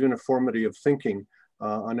impose uniformity of thinking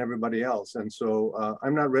on everybody else. And so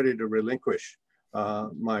I'm not ready to relinquish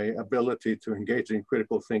my ability to engage in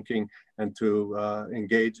critical thinking and to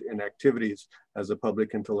engage in activities as a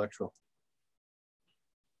public intellectual.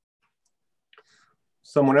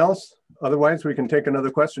 Someone else? Otherwise, we can take another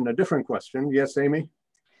question, a different question. Yes, Amy?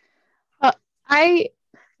 I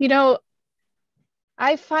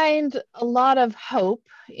find a lot of hope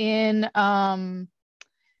in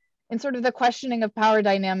sort of the questioning of power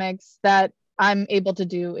dynamics that I'm able to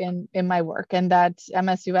do in my work, and that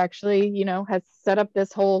MSU actually, has set up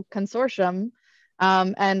this whole consortium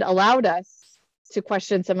and allowed us to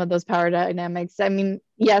question some of those power dynamics. I mean,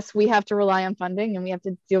 yes, we have to rely on funding and we have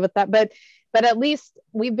to deal with that, but at least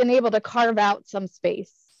we've been able to carve out some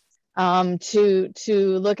space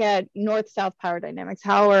to look at North-South power dynamics.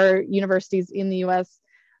 How are universities in the US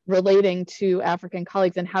relating to African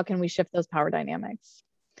colleagues, and how can we shift those power dynamics?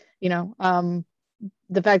 You know,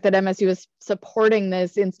 the fact that MSU is supporting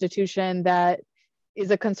this institution that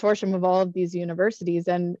is a consortium of all of these universities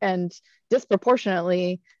and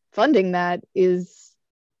disproportionately funding that is,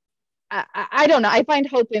 I don't know, I find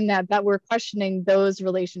hope in that we're questioning those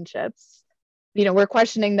relationships. You know, we're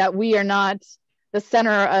questioning that we are not the center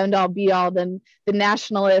and all be all, the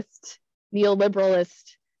nationalist,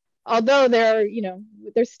 neoliberalist, although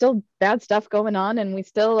there's still bad stuff going on and we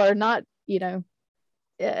still are not,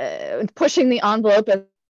 pushing the envelope as we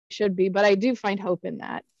should be, but I do find hope in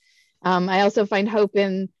that. I also find hope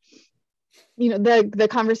in, the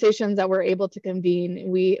conversations that we're able to convene.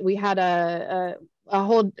 We had a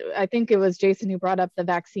whole, I think it was Jason who brought up the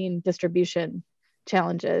vaccine distribution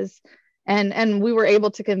challenges. And we were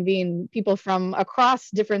able to convene people from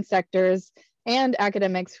across different sectors and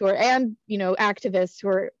academics activists who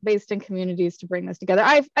are based in communities to bring this together.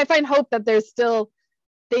 I find hope that there's still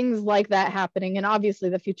things like that happening. And obviously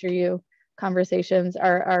the Future You conversations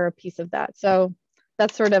are a piece of that. So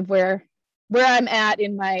that's sort of where I'm at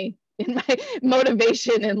in my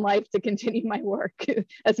motivation in life to continue my work,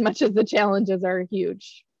 as much as the challenges are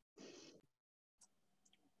huge.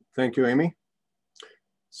 Thank you, Amy.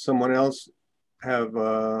 Someone else have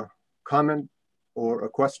a comment or a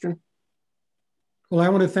question? Well, I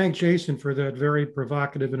want to thank Jason for that very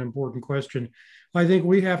provocative and important question. I think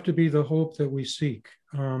we have to be the hope that we seek.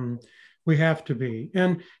 We have to be.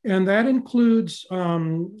 And that includes,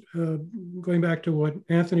 going back to what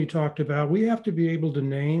Anthony talked about, we have to be able to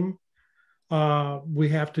name, we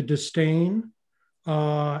have to disdain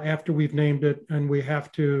after we've named it, and we have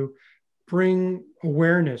to bring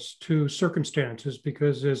awareness to circumstances,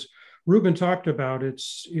 because as Ruben talked about,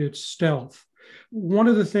 it's stealth. One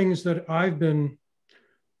of the things that I've been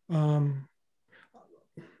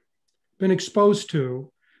exposed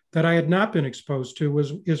to that I had not been exposed to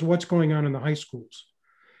is what's going on in the high schools.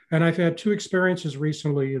 And I've had two experiences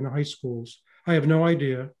recently in the high schools. I have no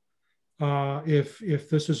idea if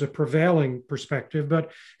this is a prevailing perspective,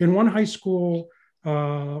 but in one high school,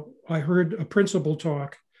 I heard a principal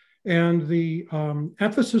talk, and the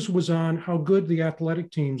emphasis was on how good the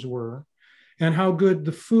athletic teams were and how good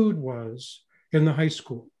the food was in the high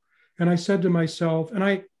school. And I said to myself, and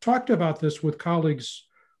I talked about this with colleagues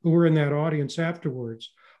who were in that audience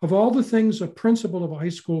afterwards, of all the things a principal of a high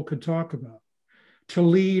school could talk about, to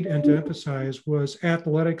lead and to emphasize was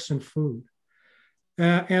athletics and food.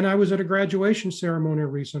 And I was at a graduation ceremony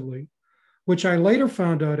recently, which I later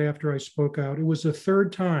found out after I spoke out, it was the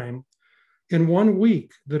third time in 1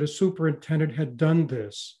 week that a superintendent had done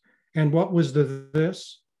this. And what was the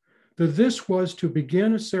this? The this was to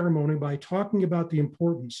begin a ceremony by talking about the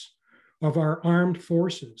importance of our armed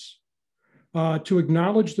forces, to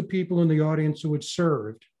acknowledge the people in the audience who had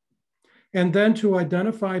served, and then to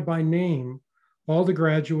identify by name all the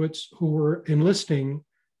graduates who were enlisting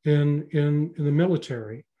in the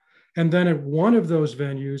military. And then at one of those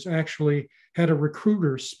venues actually had a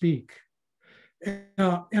recruiter speak.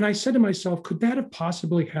 And I said to myself, could that have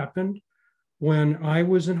possibly happened when I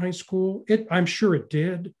was in high school? I'm sure it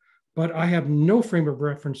did, but I have no frame of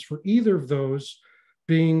reference for either of those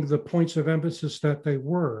being the points of emphasis that they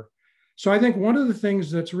were. So I think one of the things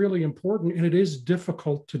that's really important, and it is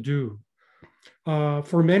difficult to do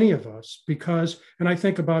for many of us, because, and I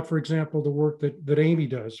think about, for example, the work that Amy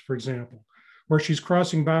does, for example, where she's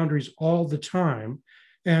crossing boundaries all the time.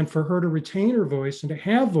 And for her to retain her voice and to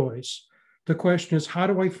have voice, the question is, how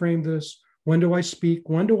do I frame this? When do I speak?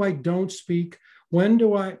 When do I don't speak? When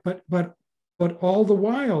do I, but all the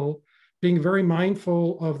while being very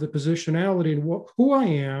mindful of the positionality and who I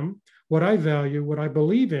am, what I value, what I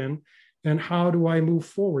believe in, and how do I move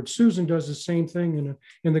forward? Susan does the same thing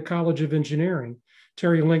in the College of Engineering.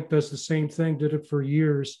 Terry Link does the same thing, did it for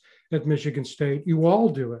years at Michigan State. You all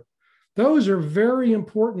do it. Those are very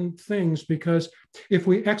important things, because if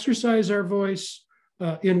we exercise our voice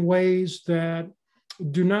in ways that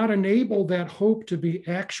do not enable that hope to be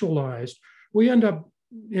actualized, we end up,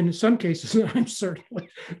 in some cases, and I've certainly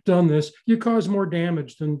done this, you cause more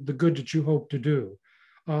damage than the good that you hope to do.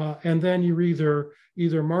 And then you're either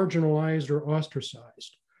marginalized or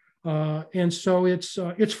ostracized. And so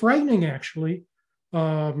it's frightening, actually.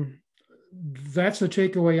 That's the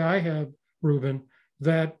takeaway I have, Ruben,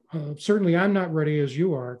 that certainly I'm not ready as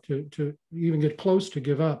you are to even get close to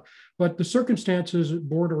give up. But the circumstances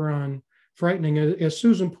border on frightening. As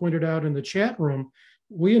Susan pointed out in the chat room,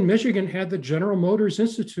 we in Michigan had the General Motors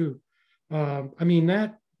Institute. I mean,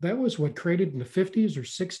 that was what, created in the 50s or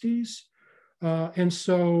 60s? And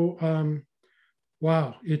so,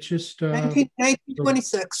 wow, it's just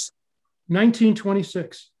 1926.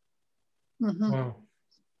 1926. Mm-hmm. Wow.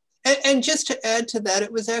 And just to add to that,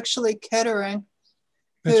 it was actually Kettering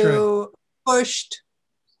That's who pushed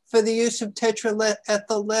for the use of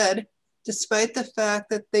tetraethyl lead, despite the fact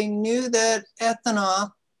that they knew that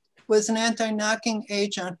ethanol was an anti-knocking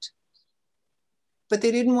agent. But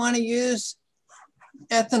they didn't want to use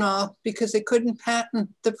ethanol because they couldn't patent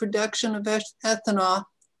the production of ethanol,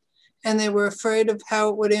 and they were afraid of how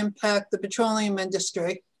it would impact the petroleum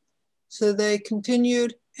industry. So they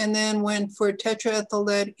continued and then went for tetraethyl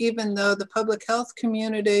lead, even though the public health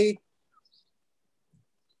community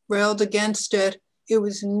railed against it. It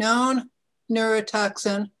was known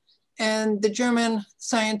neurotoxin, and the German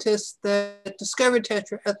scientists that discovered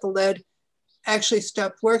tetraethyl lead actually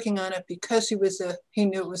stopped working on it because he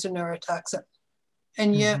knew it was a neurotoxin.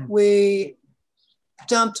 And yet we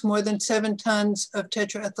dumped more than 7 tons of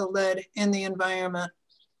tetraethyl lead in the environment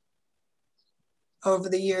over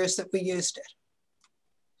the years that we used it.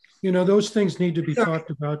 You know, those things need to be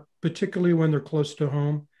talked about, particularly when they're close to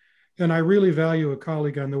home. And I really value a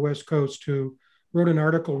colleague on the West Coast who wrote an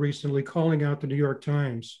article recently calling out the New York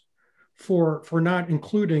Times for not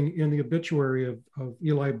including in the obituary of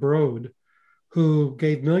Eli Broad, who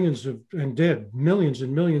gave millions and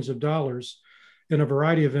millions of dollars in a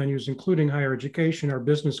variety of venues, including higher education. Our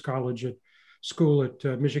business college at school at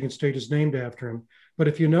Michigan State is named after him. But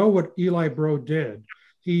if you know what Eli Broad did,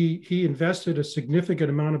 he invested a significant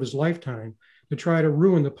amount of his lifetime to try to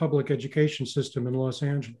ruin the public education system in Los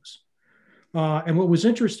Angeles. And what was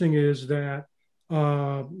interesting is that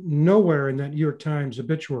nowhere in that New York Times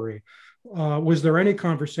obituary was there any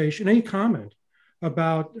conversation, any comment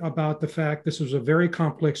about the fact this was a very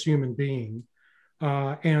complex human being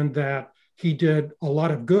and that he did a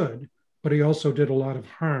lot of good, but he also did a lot of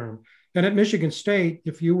harm. And at Michigan State,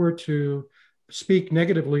 if you were to speak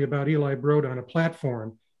negatively about Eli Broad on a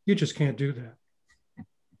platform, you just can't do that.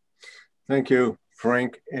 Thank you,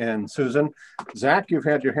 Frank and Susan. Zach, you've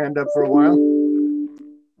had your hand up for a while.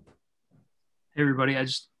 Hey, everybody.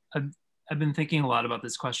 I've been thinking a lot about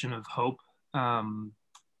this question of hope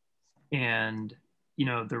and, you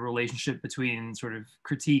know, the relationship between sort of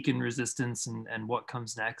critique and resistance and what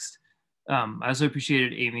comes next. I also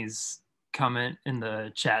appreciated Amy's comment in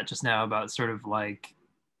the chat just now about sort of like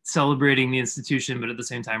celebrating the institution, but at the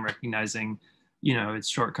same time recognizing, you know, its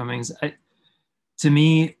shortcomings. To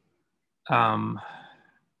me,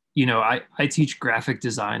 you know, I teach graphic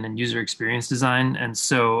design and user experience design. And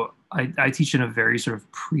so I teach in a very sort of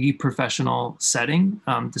pre-professional setting,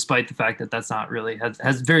 despite the fact that that's not really,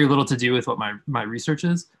 has very little to do with what my research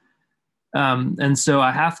is. And so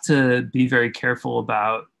I have to be very careful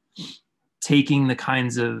about taking the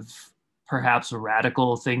kinds of perhaps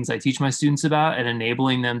radical things I teach my students about and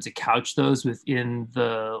enabling them to couch those within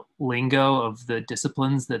the lingo of the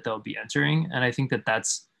disciplines that they'll be entering. And I think that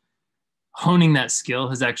that's honing that skill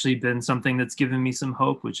has actually been something that's given me some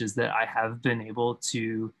hope, which is that I have been able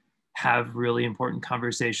to have really important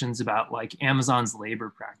conversations about like Amazon's labor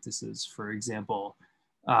practices, for example,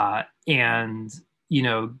 and, you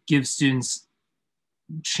know, give students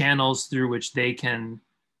channels through which they can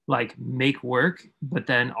like make work, but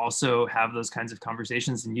then also have those kinds of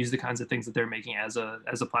conversations and use the kinds of things that they're making as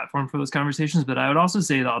a platform for those conversations. But I would also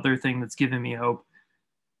say the other thing that's given me hope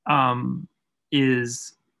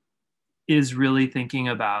is really thinking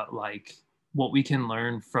about like what we can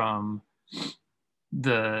learn from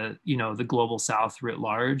the, you know, the global South writ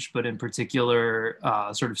large, but in particular,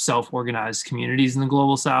 sort of self-organized communities in the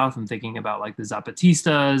global South. I'm thinking about like the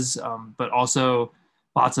Zapatistas, but also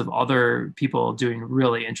lots of other people doing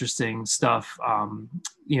really interesting stuff,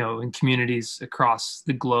 you know, in communities across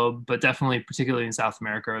the globe, but definitely particularly in South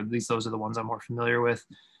America, or at least those are the ones I'm more familiar with.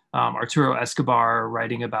 Arturo Escobar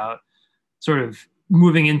writing about sort of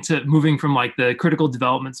moving from like the critical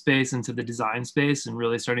development space into the design space and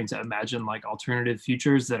really starting to imagine like alternative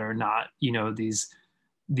futures that are not, you know, these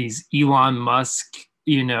Elon Musk,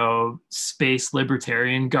 you know, space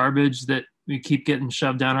libertarian garbage that we keep getting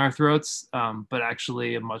shoved down our throats, but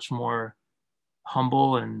actually a much more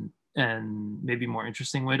humble and maybe more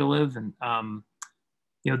interesting way to live. And,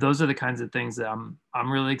 you know, those are the kinds of things that I'm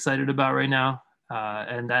really excited about right now.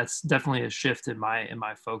 And that's definitely a shift in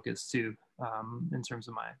my focus too, in terms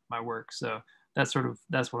of my work. So that's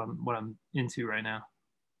what I'm into right now.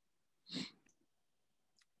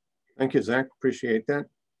 Thank you, Zach. Appreciate that.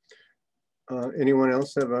 Anyone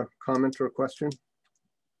else have a comment or a question?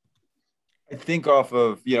 I think off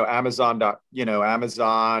of, you know, Amazon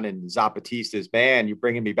and Zapatistas, man, you're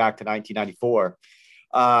bringing me back to 1994.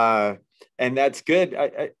 And that's good.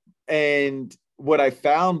 what I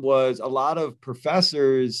found was a lot of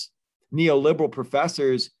professors, neoliberal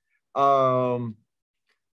professors,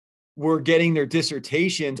 were getting their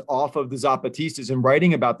dissertations off of the Zapatistas and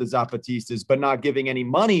writing about the Zapatistas, but not giving any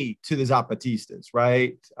money to the Zapatistas,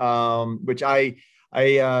 right? Which I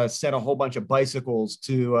sent a whole bunch of bicycles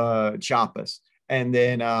to Chiapas. And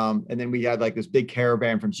then we had like this big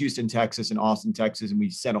caravan from Houston, Texas and Austin, Texas. And we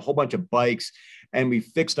sent a whole bunch of bikes and we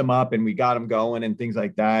fixed them up and we got them going and things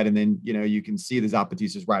like that. And then, you can see the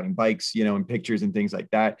Zapatistas riding bikes, in pictures and things like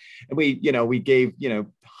that. And we gave,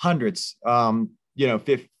 hundreds,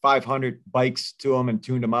 500 bikes to them and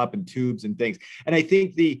tuned them up and tubes and things. And I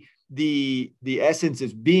think the essence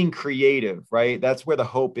is being creative, right? That's where the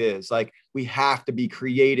hope is. Like, we have to be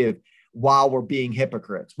creative while we're being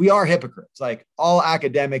hypocrites. We are hypocrites. Like, all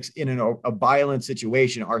academics in a violent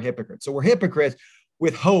situation are hypocrites. So we're hypocrites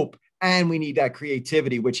with hope, and we need that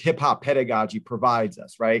creativity, which hip hop pedagogy provides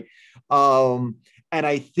us, right? And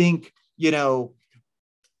I think, the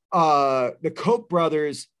Koch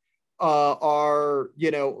brothers are,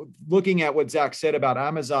 looking at what Zach said about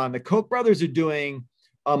Amazon. The Koch brothers are doing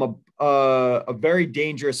a very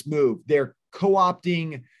dangerous move. They're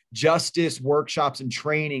co-opting justice workshops and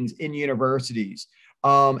trainings in universities,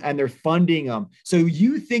 and they're funding them. So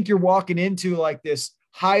you think you're walking into like this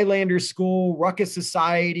Highlander school, Ruckus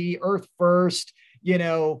Society, Earth First,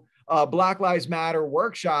 Black Lives Matter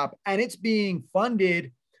workshop, and it's being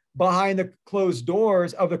funded behind the closed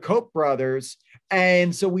doors of the Koch brothers.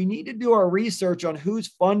 And so we need to do our research on who's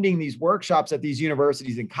funding these workshops at these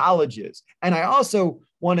universities and colleges. And I also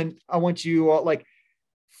want you, like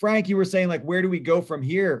Frank, you were saying, like, where do we go from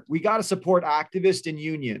here? We got to support activists and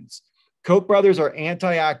unions. Koch brothers are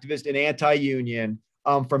anti-activist and anti-union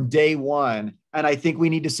from day one. And I think we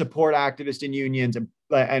need to support activists and unions,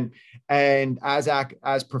 and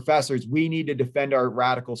as professors, we need to defend our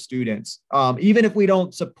radical students. Even if we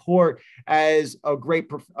don't support, as a great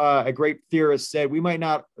theorist said, we might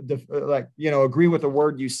not agree with the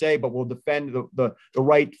word you say, but we'll defend the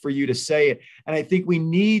right for you to say it. And I think we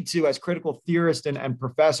need to, as critical theorists and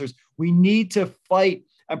professors, we need to fight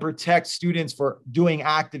and protect students for doing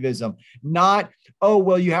activism. Not, oh,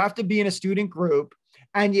 well, you have to be in a student group,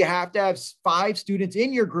 and you have to have 5 students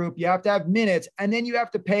in your group. You have to have minutes, and then you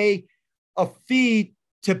have to pay a fee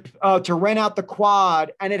to rent out the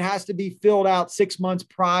quad, and it has to be filled out 6 months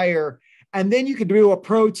prior. And then you could do a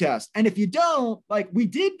protest. And if you don't, like, we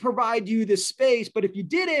did provide you this space, but if you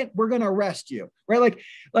didn't, we're going to arrest you, right?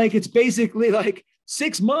 Like it's basically like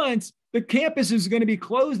 6 months. The campus is going to be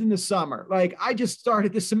closed in the summer. Like, I just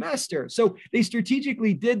started the semester. So they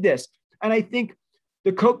strategically did this. And I think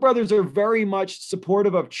the Koch brothers are very much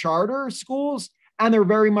supportive of charter schools, and they're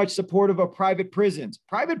very much supportive of private prisons.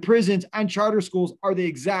 Private prisons and charter schools are the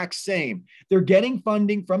exact same. They're getting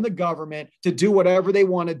funding from the government to do whatever they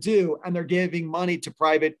want to do, and they're giving money to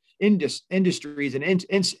private industries and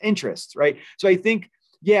interests, right? So I think,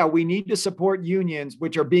 yeah, we need to support unions,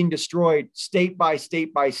 which are being destroyed state by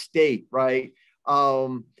state by state, right?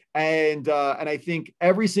 And I think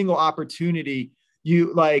every single opportunity,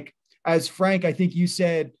 as Frank, I think you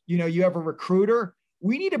said, you have a recruiter.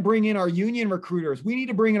 We need to bring in our union recruiters. We need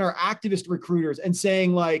to bring in our activist recruiters and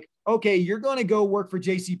saying, like, okay, you're going to go work for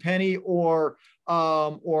JCPenney or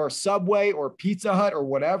Subway or Pizza Hut or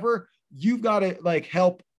whatever. You've got to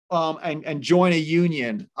help and join a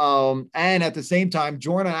union, and at the same time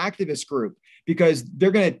join an activist group, because they're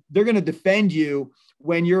gonna defend you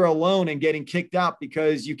when you're alone and getting kicked out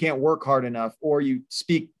because you can't work hard enough or you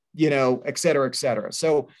speak, et cetera, et cetera.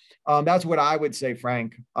 So that's what I would say,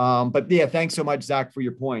 Frank. But yeah, thanks so much, Zach, for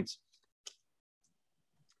your points.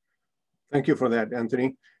 Thank you for that,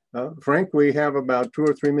 Anthony. Frank, we have about 2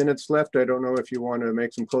 or 3 minutes left. I don't know if you want to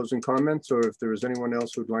make some closing comments or if there's anyone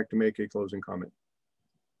else who'd like to make a closing comment.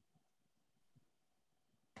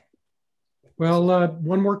 Well,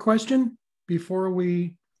 one more question before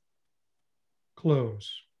we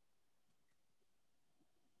close.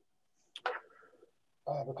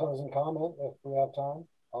 I have a closing comment if we have time.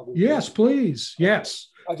 Yes, please. Yes.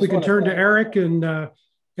 We can turn to Erik and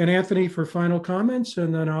Anthony for final comments,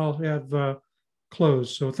 and then I'll have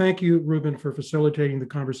close. So thank you, Ruben, for facilitating the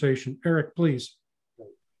conversation. Erik, please.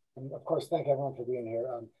 Great. And of course, thank everyone for being here.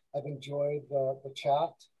 I've enjoyed the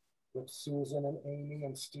chat with Susan and Amy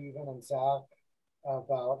and Stephen and Zach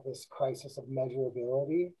about this crisis of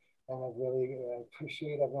measurability. And I really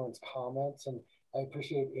appreciate everyone's comments. And I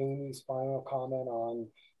appreciate Amy's final comment on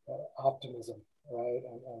optimism, right?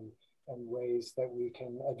 And ways that we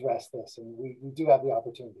can address this. And we do have the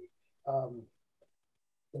opportunity.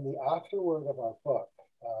 In the afterword of our book,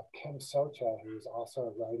 Kim Socha, who's also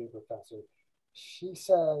a writing professor, She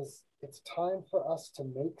says it's time for us to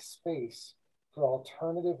make space for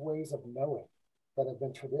alternative ways of knowing that have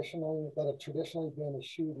traditionally been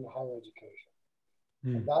eschewed in higher education.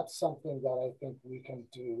 And that's something that I think we can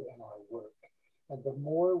do in our work. And the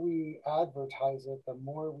more we advertise it, the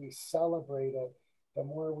more we celebrate it, the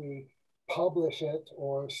more we publish it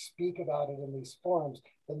or speak about it in these forums,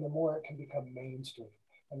 then the more it can become mainstream.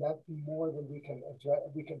 And that more than we can address,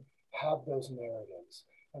 we can have those narratives.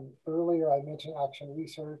 And earlier I mentioned action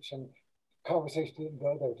research, and conversation didn't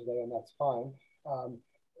go there today, and that's fine.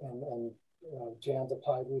 And Jan's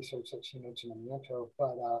applied research that she mentioned in the intro,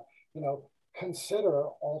 but consider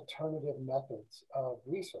alternative methods of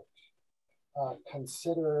research.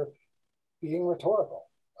 Consider being rhetorical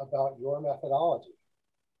about your methodology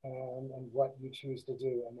and what you choose to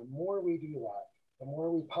do. And the more we do that, the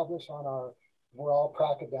more we publish we're all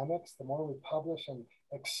academics, the more we publish and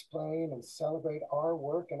explain and celebrate our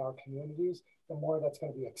work in our communities, the more that's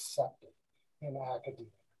going to be accepted in academia.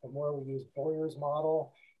 The more we use Boyer's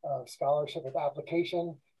model of scholarship of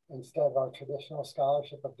application instead of our traditional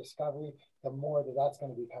scholarship of discovery, the more that's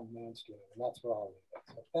going to become mainstream. And that's where I'll leave it.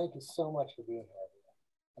 So thank you so much for being here, everyone.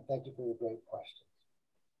 And thank you for your great questions.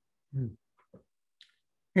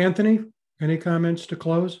 Anthony, any comments to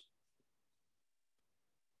close?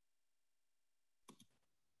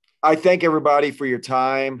 I thank everybody for your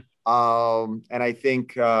time. And I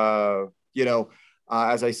think, as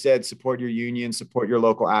I said, support your union, support your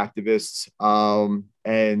local activists,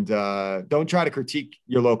 and don't try to critique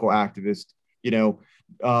your local activist, and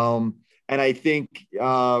I think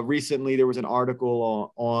recently there was an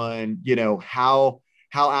article on how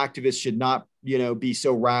activists should not, be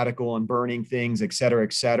so radical and burning things, et cetera,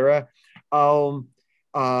 et cetera.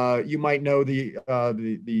 You might know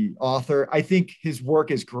the author. I think his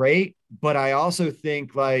work is great, but I also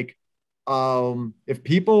think if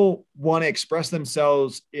people want to express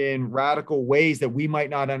themselves in radical ways that we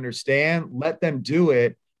might not understand, let them do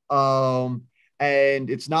it. And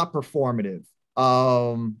it's not performative.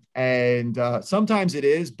 Sometimes it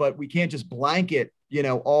is, but we can't just blanket,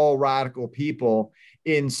 all radical people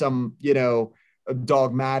in some,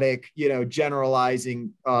 dogmatic,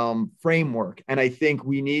 generalizing framework. And I think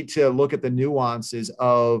we need to look at the nuances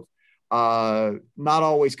of not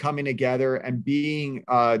always coming together and being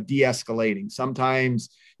de-escalating. Sometimes,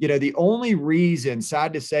 the only reason,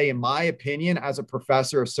 sad to say, in my opinion, as a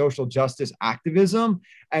professor of social justice activism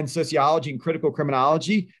and sociology and critical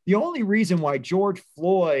criminology, the only reason why George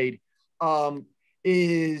Floyd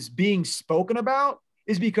is being spoken about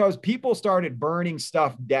is because people started burning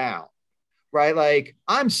stuff down, right?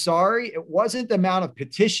 I'm sorry, it wasn't the amount of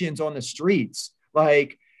petitions on the streets, but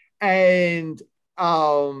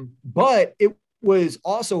it was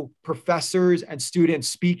also professors and students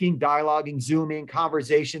speaking, dialoguing, Zooming,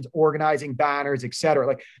 conversations, organizing banners, et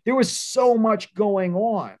cetera. There was so much going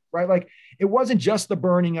on, right? It wasn't just the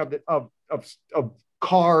burning of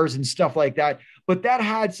cars and stuff like that, but that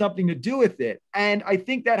had something to do with it. And I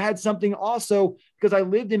think that had something also because I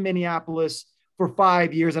lived in Minneapolis for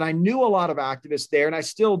 5 years and I knew a lot of activists there, and I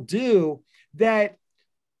still do, that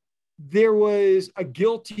there was a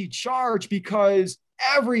guilty charge because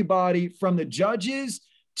everybody from the judges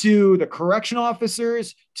to the correction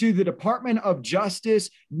officers to the Department of Justice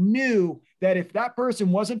knew that if that person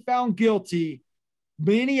wasn't found guilty,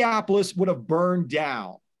 Minneapolis would have burned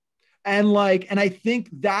down. And I think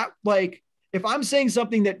that if I'm saying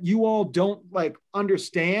something that you all don't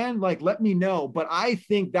understand, let me know. But I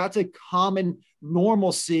think that's a common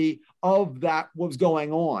normalcy of that was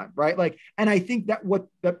going on, right? And I think that what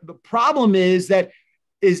the problem is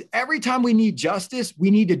every time we need justice, we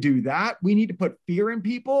need to do that. We need to put fear in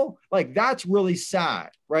people. That's really sad,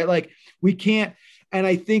 right? We can't. And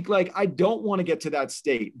I think I don't want to get to that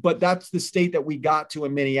state, but that's the state that we got to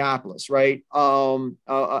in Minneapolis, right?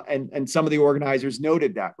 And some of the organizers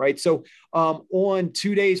noted that, right? So on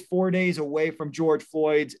 2 days, 4 days away from George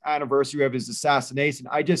Floyd's anniversary of his assassination,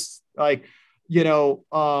 I just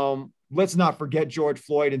let's not forget George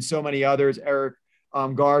Floyd and so many others, Erik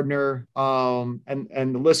Gardner,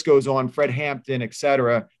 and the list goes on, Fred Hampton, et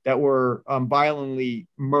cetera, that were violently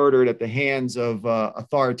murdered at the hands of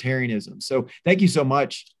authoritarianism. So thank you so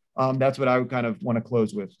much. That's what I would kind of want to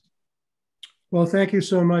close with. Well, thank you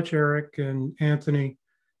so much, Erik and Anthony,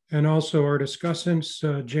 and also our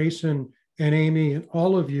discussants, Jason and Amy, and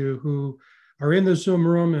all of you who are in the Zoom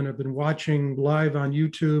room and have been watching live on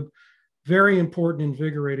YouTube. Very important,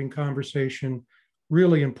 invigorating conversation.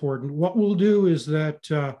 Really important. What we'll do is that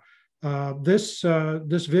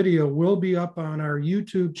this video will be up on our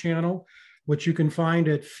YouTube channel, which you can find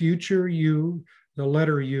at Future U, the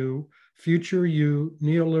letter U, Future You,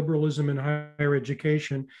 Neoliberalism in Higher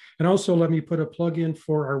Education. And also let me put a plug in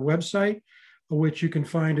for our website, which you can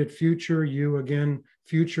find at Future You, again,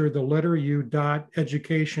 future, the letter U,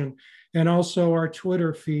 .education. And also our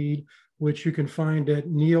Twitter feed, which you can find at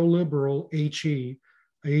Neoliberal HE,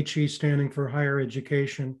 HE standing for higher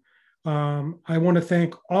education. I want to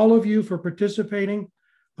thank all of you for participating.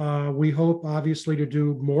 We hope, obviously, to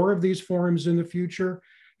do more of these forums in the future,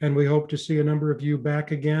 and we hope to see a number of you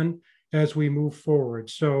back again as we move forward.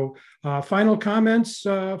 So final comments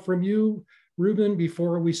from you, Ruben,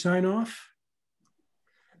 before we sign off?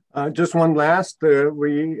 Just one last,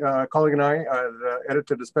 colleague and I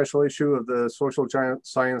edited a special issue of the Social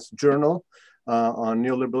Science Journal on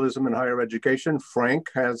neoliberalism in higher education. Frank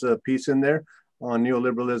has a piece in there on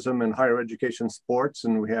neoliberalism in higher education sports,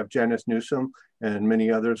 and we have Janice Newsom and many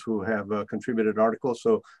others who have contributed articles.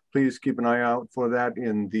 So please keep an eye out for that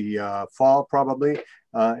in the fall probably.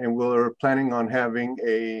 And we're planning on having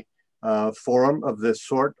a forum of this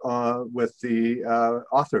sort with the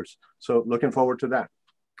authors. So looking forward to that.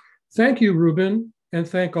 Thank you, Ruben, and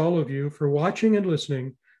thank all of you for watching and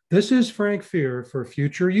listening. This is Frank Fear for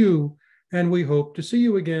Future You, and we hope to see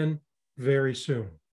you again very soon.